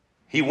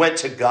 He went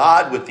to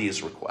God with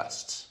these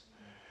requests.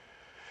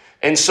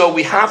 And so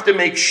we have to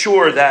make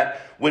sure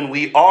that when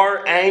we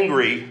are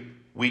angry,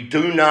 we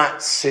do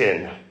not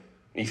sin.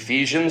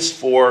 Ephesians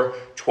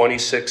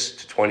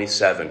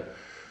 4:26-27.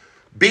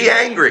 Be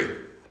angry.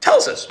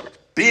 Tells us,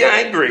 be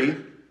angry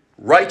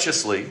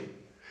righteously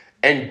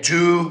and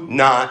do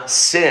not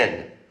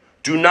sin.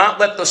 Do not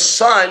let the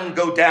sun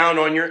go down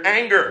on your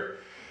anger.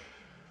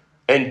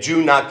 And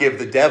do not give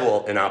the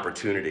devil an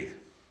opportunity.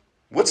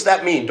 What's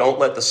that mean? Don't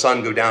let the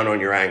sun go down on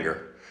your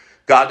anger.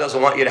 God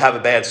doesn't want you to have a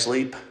bad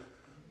sleep.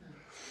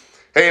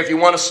 Hey, if you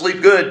want to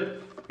sleep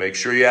good, make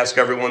sure you ask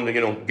everyone to,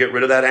 get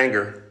rid of that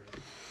anger.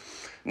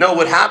 No,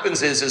 what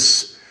happens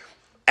is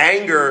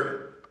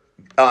anger,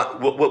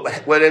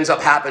 what ends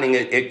up happening,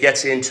 it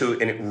gets into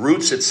and it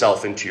roots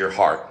itself into your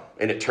heart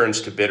and it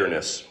turns to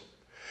bitterness.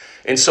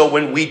 And so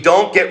when we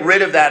don't get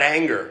rid of that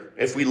anger,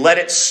 if we let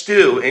it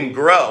stew and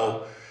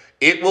grow,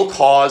 it will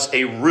cause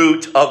a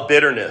root of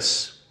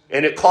bitterness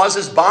and it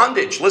causes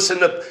bondage. Listen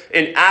to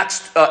in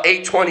Acts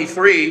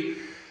 8:23,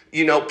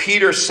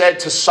 Peter said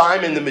to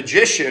Simon the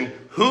magician,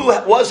 who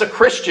was a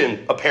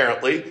Christian,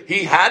 apparently.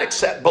 He had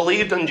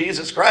believed in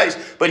Jesus Christ,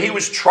 but he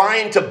was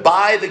trying to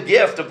buy the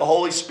gift of the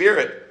Holy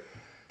Spirit.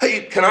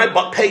 Hey, can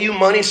I pay you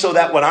money so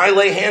that when I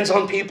lay hands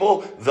on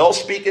people, they'll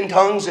speak in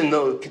tongues and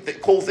the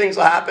cool things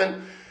will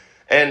happen?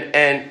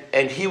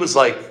 And he was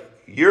like,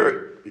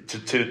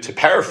 to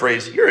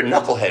paraphrase, you're a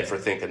knucklehead for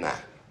thinking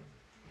that.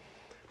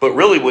 But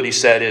really what he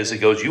said is, he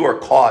goes, you are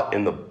caught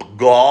in the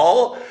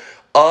gall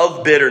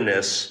of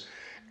bitterness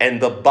and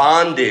the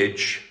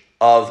bondage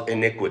of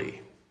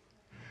iniquity.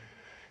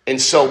 And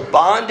so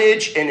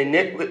bondage and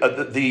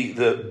iniquity,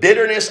 the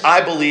bitterness,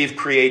 I believe,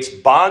 creates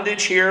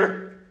bondage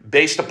here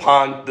based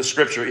upon the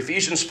scripture.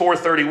 Ephesians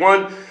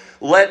 4:31,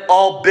 let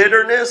all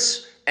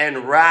bitterness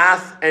and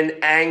wrath and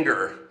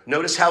anger,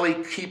 notice how he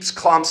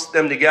clumps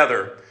them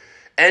together,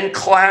 and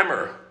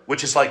clamor,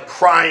 which is like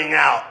crying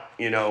out,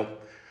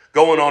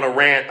 going on a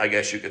rant, I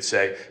guess you could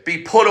say, be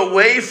put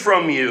away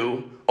from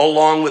you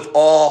along with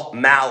all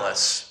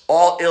malice,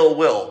 all ill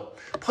will.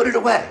 Put it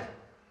away.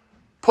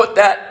 Put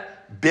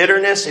that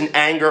bitterness and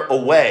anger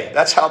away.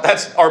 That's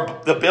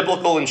the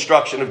biblical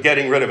instruction of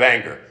getting rid of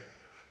anger.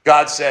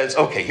 God says,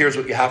 okay, here's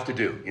what you have to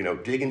do.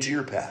 Dig into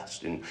your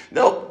past. And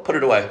no, put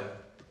it away.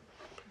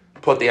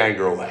 Put the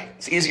anger away.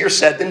 It's easier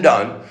said than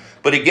done.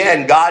 But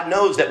again, God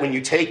knows that when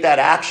you take that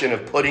action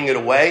of putting it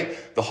away,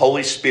 the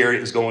Holy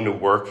Spirit is going to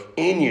work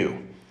in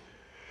you.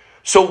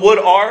 So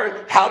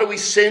how do we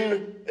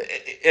sin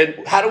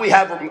and how do we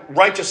have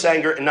righteous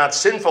anger and not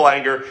sinful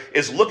anger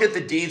is look at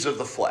the deeds of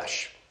the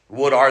flesh.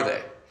 What are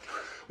they?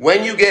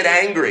 When you get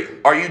angry,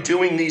 are you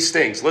doing these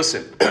things?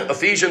 Listen,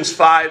 Galatians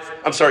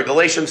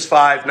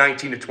 5,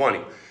 19 to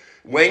 20.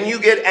 When you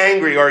get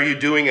angry, are you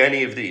doing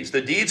any of these?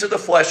 The deeds of the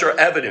flesh are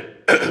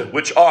evident,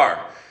 which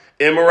are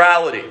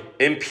immorality,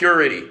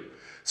 impurity,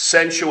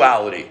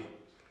 sensuality,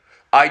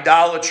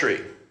 idolatry,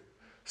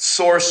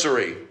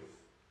 sorcery,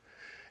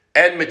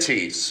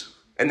 enmities.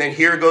 And then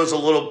here goes a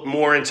little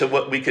more into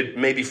what we could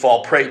maybe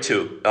fall prey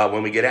to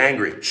when we get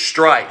angry.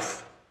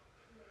 Strife,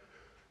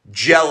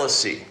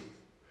 jealousy,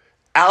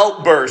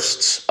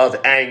 outbursts of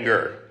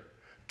anger,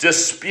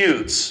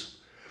 disputes,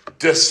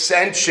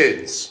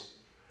 dissensions,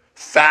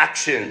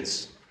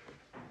 factions,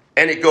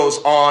 and it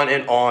goes on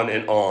and on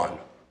and on.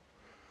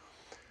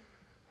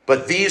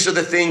 But these are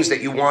the things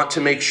that you want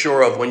to make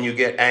sure of when you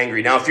get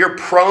angry. Now, if you're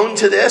prone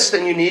to this,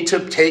 then you need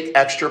to take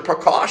extra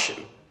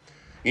precaution.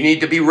 You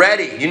need to be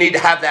ready. You need to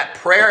have that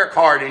prayer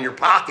card in your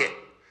pocket.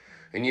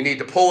 And you need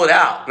to pull it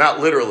out. Not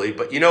literally,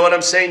 but you know what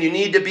I'm saying? You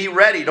need to be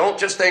ready. Don't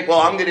just think,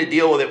 well, I'm going to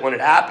deal with it when it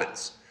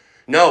happens.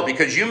 No,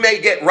 because you may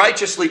get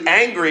righteously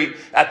angry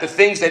at the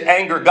things that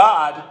anger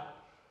God,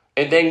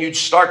 and then you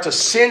start to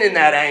sin in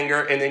that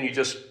anger, and then you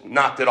just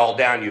knocked it all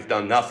down. You've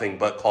done nothing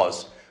but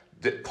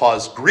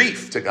cause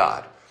grief to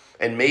God,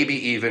 and maybe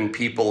even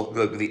people,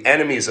 the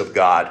enemies of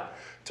God,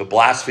 to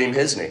blaspheme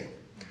his name.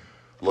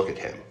 Look at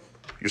him.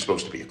 You're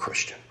supposed to be a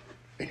Christian,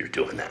 and you're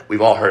doing that.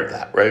 We've all heard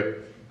that, right?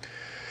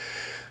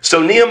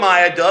 So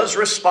Nehemiah does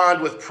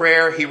respond with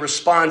prayer. He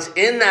responds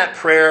in that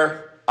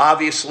prayer,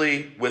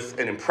 obviously, with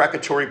an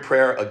imprecatory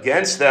prayer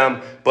against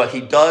them, but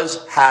he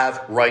does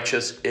have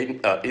righteous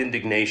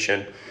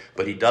indignation,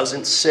 but he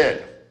doesn't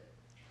sin.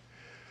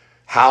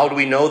 How do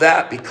we know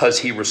that? Because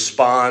he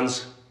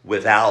responds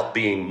without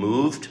being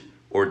moved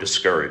or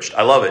discouraged.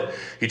 I love it.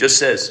 He just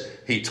says,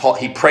 he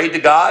prayed to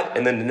God,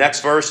 and then the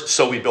next verse,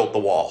 so we built the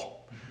wall.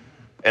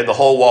 And the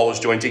whole wall was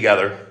joined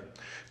together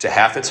to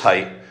half its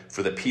height,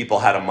 for the people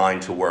had a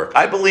mind to work.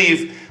 I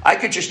believe I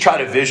could just try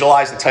to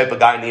visualize the type of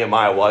guy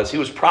Nehemiah was. He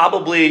was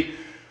probably,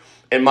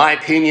 in my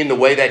opinion, the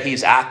way that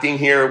he's acting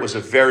here was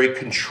a very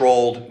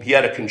controlled, he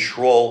had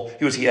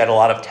a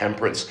lot of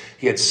temperance.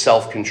 He had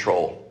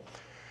self-control.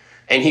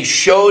 And he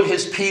showed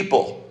his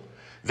people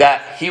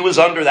that he was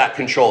under that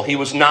control. He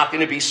was not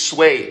going to be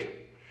swayed.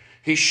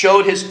 He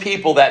showed his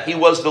people that he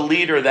was the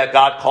leader that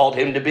God called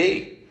him to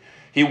be.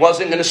 He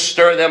wasn't going to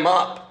stir them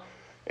up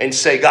and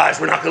say, guys,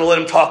 we're not going to let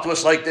him talk to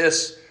us like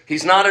this.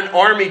 He's not an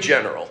army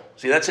general.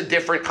 See, that's a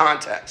different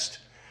context.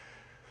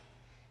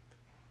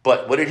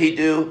 But what did he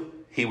do?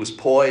 He was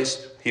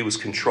poised. He was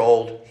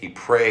controlled. He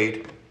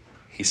prayed.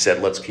 He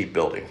said, let's keep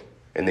building.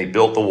 And they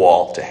built the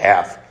wall to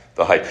half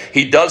the height.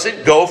 He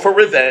doesn't go for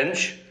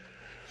revenge.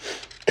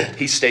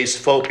 He stays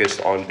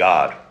focused on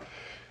God.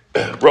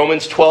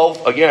 Romans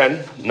 12,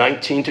 again,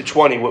 19 to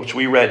 20, which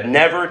we read.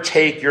 Never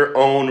take your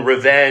own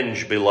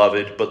revenge,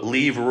 beloved, but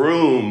leave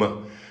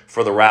room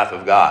for the wrath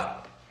of God.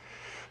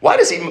 What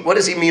does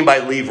he mean by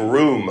leave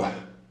room?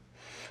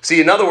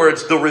 See, in other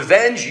words, the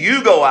revenge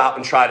you go out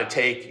and try to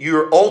take,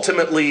 you're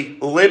ultimately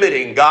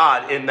limiting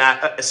God in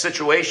that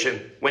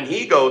situation. When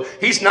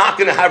he's not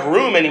going to have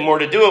room anymore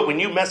to do it. When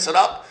you mess it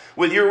up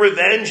with your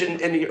revenge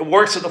and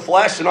works of the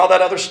flesh and all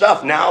that other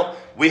stuff, now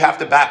we have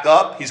to back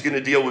up. He's going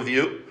to deal with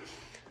you.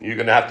 You're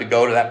going to have to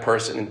go to that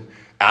person and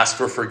ask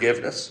for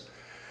forgiveness.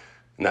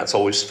 And that's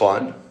always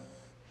fun.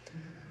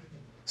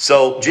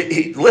 So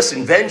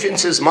listen,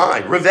 vengeance is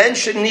mine. Revenge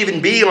shouldn't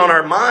even be on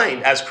our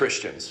mind as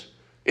Christians.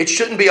 It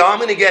shouldn't be, I'm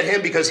going to get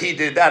him because he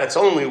did that. It's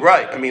only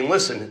right. I mean,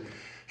 listen,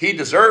 he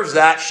deserves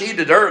that. She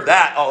deserved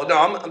that.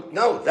 Oh,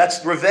 no,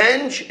 that's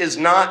revenge is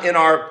not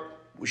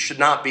we should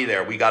not be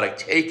there. We got to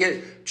take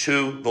it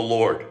to the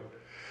Lord.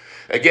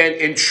 Again,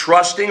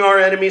 entrusting our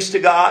enemies to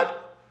God.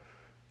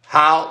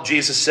 How?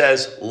 Jesus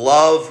says,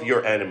 love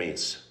your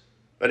enemies.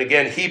 And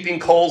again, heaping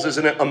coals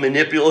isn't a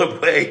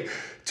manipulative way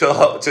to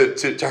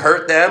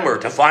hurt them or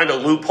to find a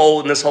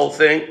loophole in this whole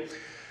thing.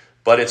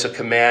 But it's a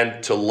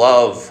command to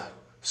love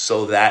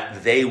so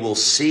that they will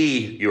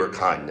see your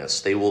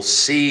kindness. They will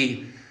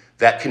see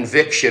that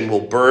conviction will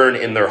burn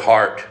in their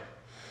heart.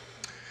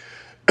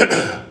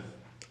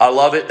 I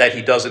love it that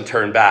he doesn't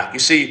turn back. You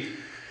see,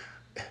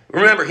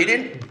 remember, he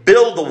didn't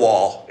build the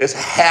wall. It's a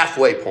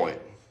halfway point.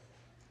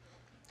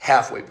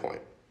 Halfway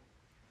point.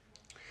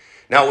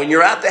 Now, when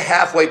you're at the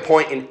halfway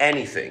point in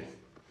anything,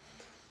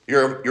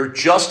 you're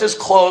just as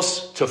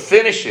close to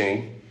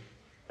finishing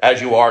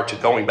as you are to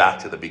going back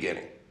to the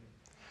beginning.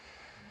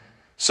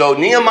 So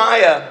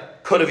Nehemiah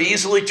could have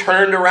easily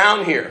turned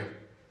around here.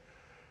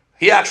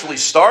 He actually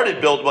started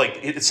building, like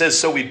it says,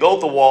 so we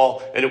built the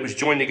wall and it was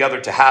joined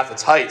together to half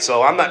its height.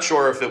 So I'm not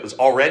sure if it was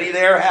already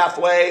there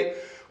halfway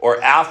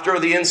or after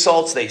the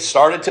insults they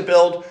started to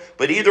build,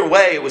 but either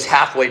way, it was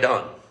halfway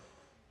done.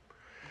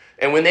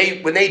 And when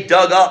they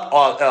dug up,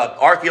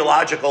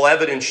 archaeological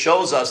evidence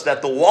shows us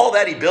that the wall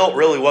that he built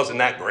really wasn't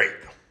that great.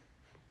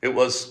 It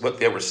was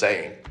what they were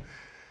saying.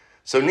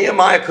 So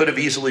Nehemiah could have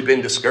easily been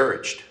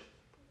discouraged.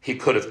 He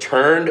could have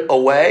turned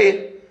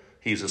away.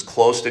 He's as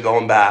close to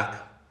going back,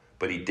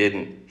 but he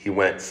didn't. He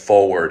went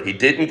forward. He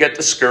didn't get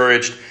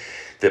discouraged.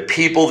 The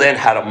people then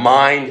had a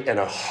mind and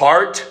a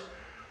heart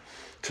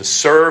to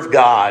serve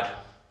God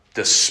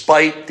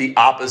despite the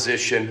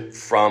opposition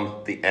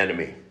from the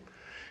enemy.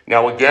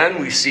 Now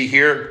again, we see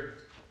here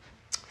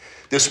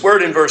this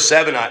word in verse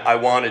 7 I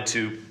wanted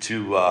to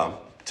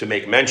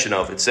make mention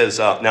of. It says,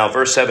 now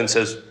verse 7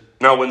 says,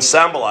 now when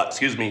Sanballat,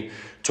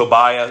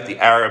 Tobiah, the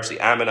Arabs, the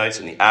Ammonites,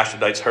 and the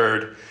Ashdodites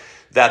heard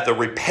that the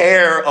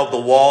repair of the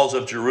walls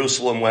of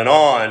Jerusalem went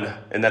on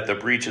and that the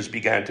breaches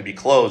began to be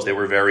closed, they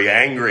were very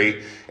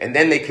angry, and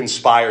then they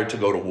conspired to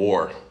go to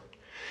war.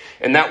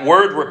 And that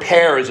word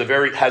repair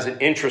has an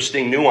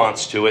interesting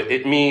nuance to it.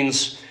 It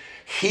means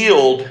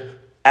healed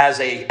as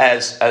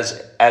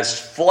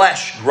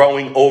flesh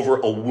growing over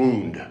a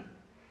wound.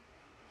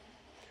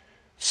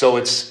 So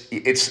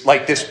it's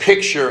like this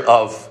picture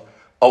of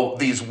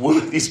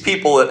these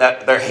people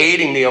that they're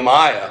hating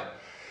Nehemiah.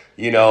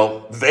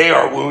 They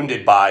are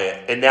wounded by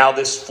it, and now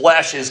this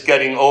flesh is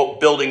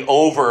building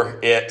over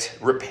it,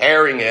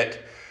 repairing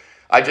it.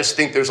 I just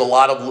think there's a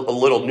lot of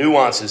little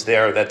nuances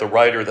there that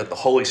the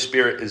Holy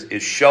Spirit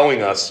is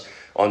showing us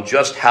on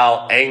just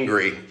how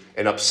angry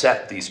and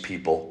upset these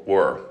people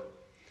were.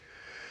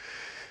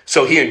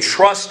 So he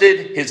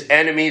entrusted his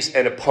enemies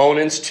and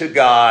opponents to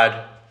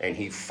God, and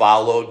he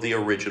followed the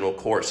original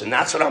course. And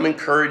that's what I'm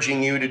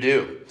encouraging you to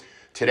do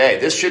today.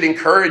 This should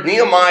encourage.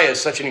 Nehemiah is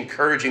such an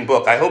encouraging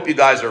book. I hope you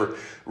guys are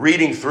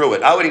reading through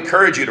it. I would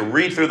encourage you to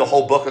read through the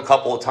whole book a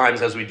couple of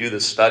times as we do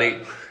this study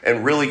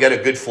and really get a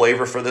good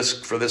flavor for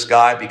this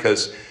guy,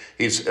 because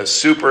he's a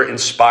super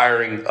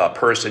inspiring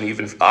person,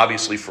 even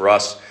obviously for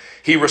us.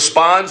 He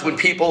responds when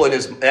people and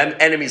his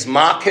enemies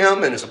mock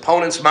him and his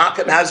opponents mock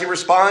him. How does he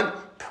respond?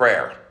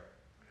 Prayer.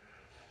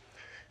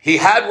 He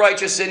had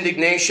righteous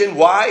indignation.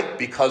 Why?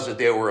 Because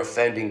they were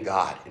offending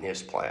God in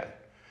his plan.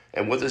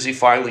 And what does he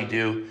finally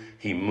do?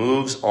 He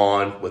moves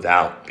on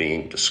without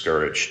being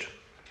discouraged.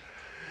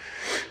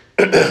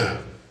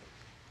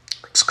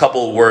 It's a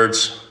couple of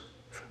words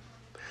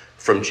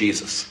from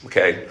Jesus,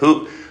 okay?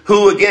 Who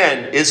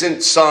again,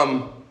 isn't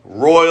some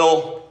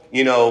royal,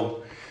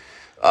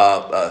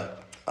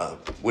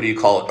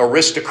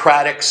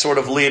 aristocratic sort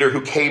of leader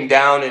who came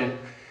down and,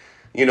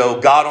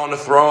 got on the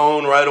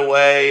throne right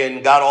away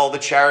and got all the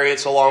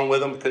chariots along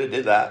with him. Could have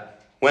did that.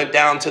 Went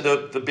down to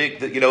the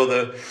big,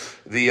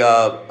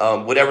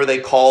 whatever they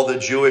call the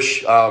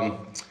Jewish,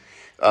 not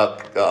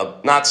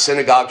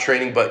synagogue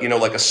training, but,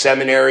 like a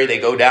seminary. They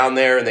go down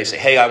there and they say,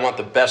 hey, I want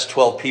the best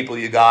 12 people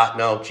you got.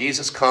 No,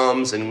 Jesus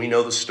comes, and we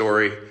know the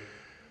story.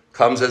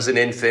 Comes as an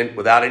infant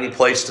without any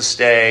place to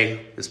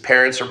stay. His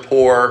parents are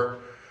poor.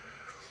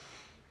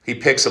 He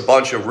picks a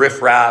bunch of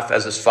riffraff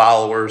as his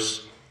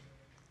followers.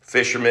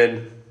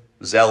 Fishermen,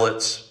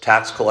 zealots,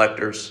 tax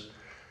collectors,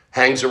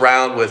 hangs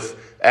around with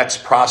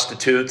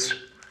ex-prostitutes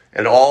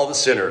and all the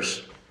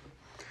sinners.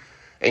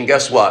 And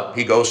guess what?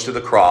 He goes to the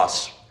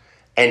cross,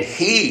 and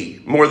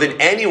he, more than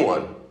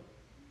anyone,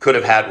 could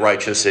have had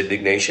righteous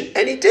indignation,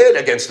 and he did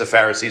against the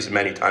Pharisees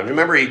many times.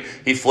 Remember,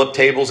 he flipped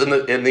tables in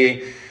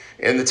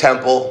the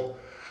temple.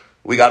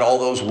 We got all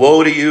those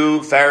woe to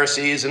you,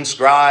 Pharisees and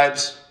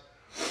scribes.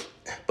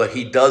 But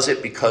he does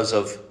it because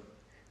of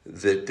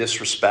the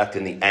disrespect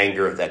and the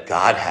anger that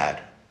God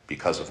had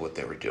because of what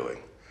they were doing.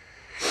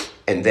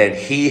 And then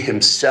he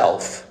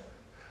himself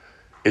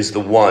is the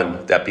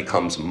one that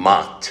becomes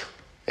mocked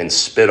and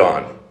spit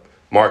on.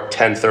 Mark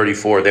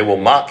 10:34, they will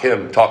mock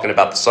him, talking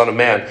about the Son of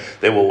Man.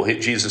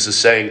 Jesus is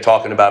saying,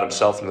 talking about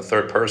himself in the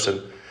third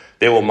person.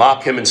 They will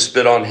mock him and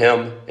spit on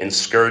him and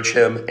scourge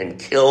him and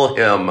kill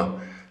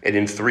him. And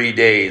in 3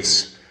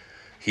 days,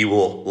 he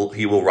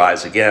will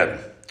rise again.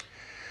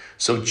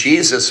 So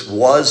Jesus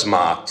was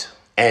mocked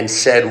and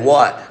said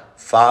what?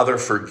 Father,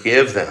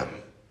 forgive them.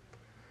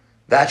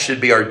 That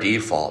should be our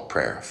default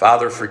prayer.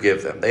 Father,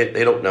 forgive them.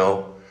 They don't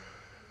know.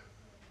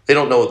 They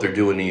don't know what they're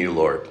doing to you,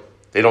 Lord.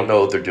 They don't know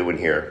what they're doing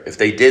here. If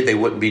they did, they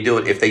wouldn't be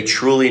doing it. If they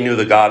truly knew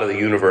the God of the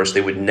universe,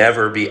 they would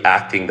never be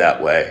acting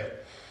that way.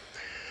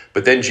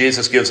 But then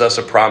Jesus gives us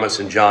a promise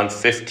in John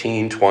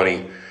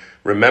 15:20.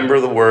 Remember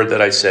the word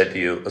that I said to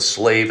you, a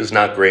slave is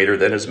not greater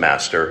than his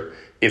master.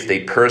 If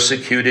they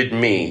persecuted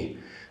me,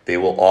 they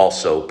will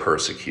also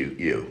persecute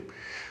you.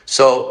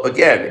 So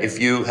again, if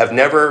you have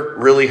never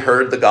really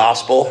heard the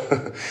gospel,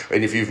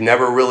 and if you've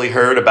never really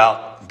heard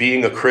about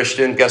being a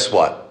Christian, guess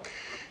what?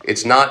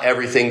 It's not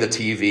everything the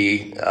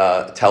TV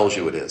tells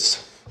you it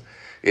is.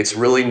 It's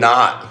really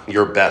not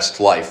your best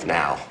life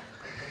now,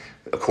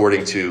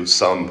 according to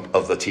some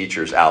of the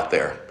teachers out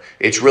there.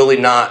 It's really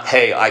not,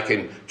 hey, I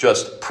can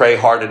just pray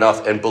hard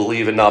enough and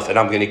believe enough and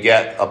I'm going to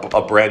get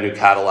a brand new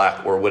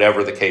Cadillac or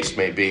whatever the case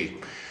may be.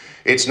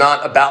 It's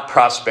not about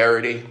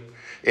prosperity.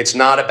 It's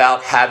not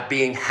about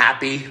being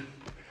happy.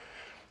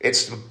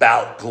 It's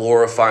about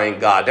glorifying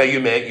God. Now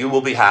you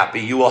will be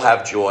happy. You will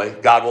have joy.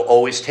 God will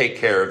always take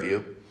care of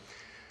you.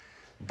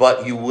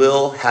 But you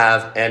will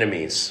have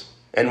enemies.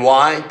 And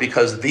why?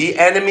 Because the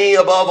enemy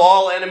above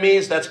all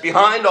enemies, that's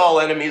behind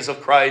all enemies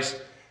of Christ,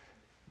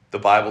 the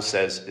Bible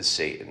says is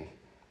Satan.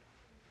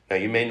 Now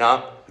you may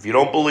not, if you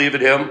don't believe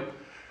in him,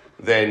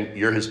 then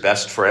you're his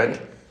best friend.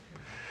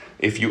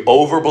 If you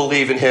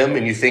overbelieve in him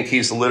and you think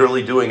he's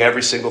literally doing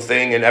every single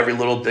thing and every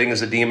little thing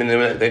is a demon,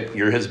 then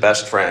you're his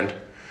best friend,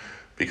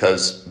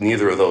 because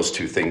neither of those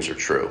two things are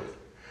true.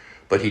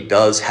 But he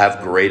does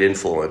have great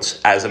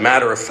influence. As a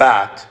matter of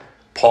fact,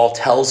 Paul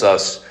tells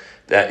us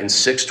that in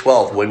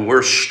 6:12, when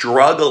we're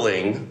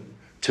struggling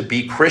to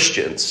be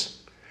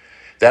Christians,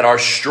 that our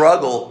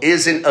struggle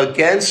isn't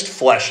against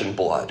flesh and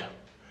blood,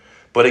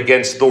 but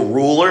against the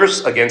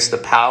rulers, against the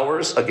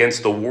powers,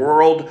 against the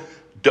world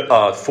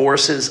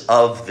forces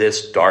of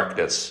this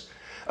darkness,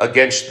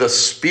 against the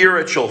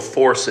spiritual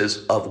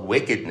forces of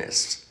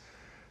wickedness.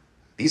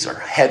 These are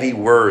heavy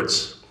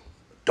words.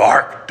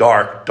 Dark,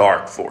 dark,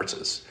 dark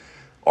forces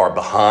are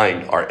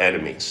behind our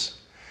enemies.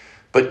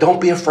 But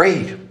don't be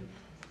afraid,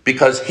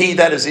 because he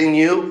that is in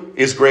you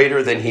is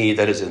greater than he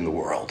that is in the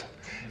world.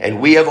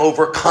 And we have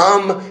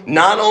overcome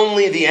not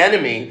only the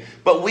enemy,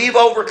 but we've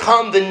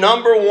overcome the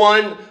number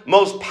one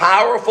most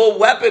powerful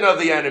weapon of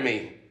the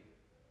enemy,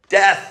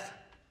 death.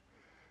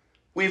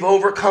 We've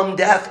overcome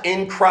death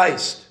in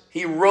Christ.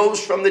 He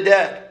rose from the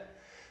dead.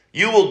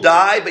 You will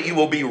die, but you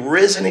will be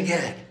risen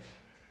again.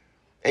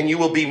 And you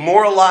will be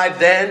more alive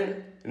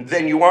then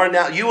than you are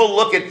now. You will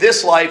look at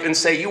this life and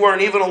say you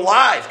aren't even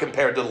alive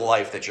compared to the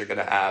life that you're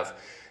going to have.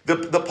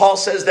 The Paul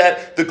says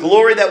that the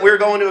glory that we're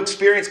going to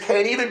experience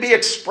can't even be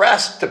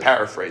expressed, to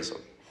paraphrase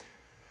him.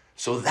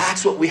 So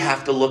that's what we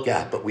have to look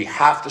at. But we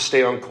have to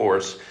stay on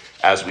course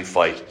as we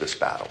fight this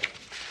battle.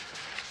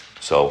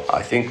 So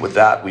I think with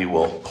that we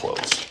will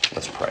close.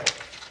 Let's pray.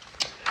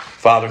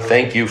 Father,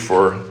 thank you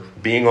for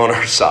being on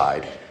our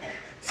side.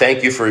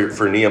 Thank you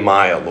for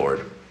Nehemiah,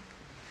 Lord,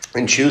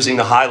 and choosing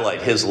to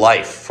highlight his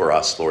life for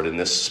us, Lord, in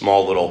this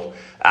small little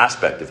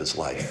aspect of his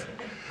life.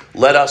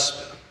 Let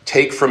us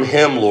take from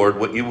him, Lord,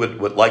 what you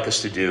would like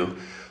us to do.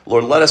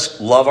 Lord, let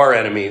us love our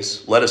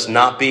enemies. Let us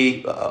not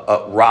be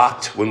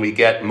rocked when we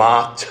get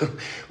mocked,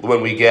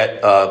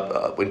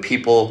 when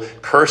people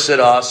curse at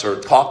us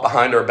or talk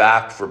behind our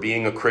back for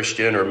being a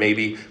Christian, or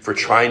maybe for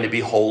trying to be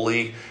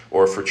holy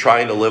or for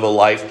trying to live a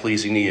life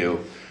pleasing to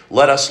you.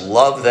 Let us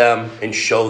love them and show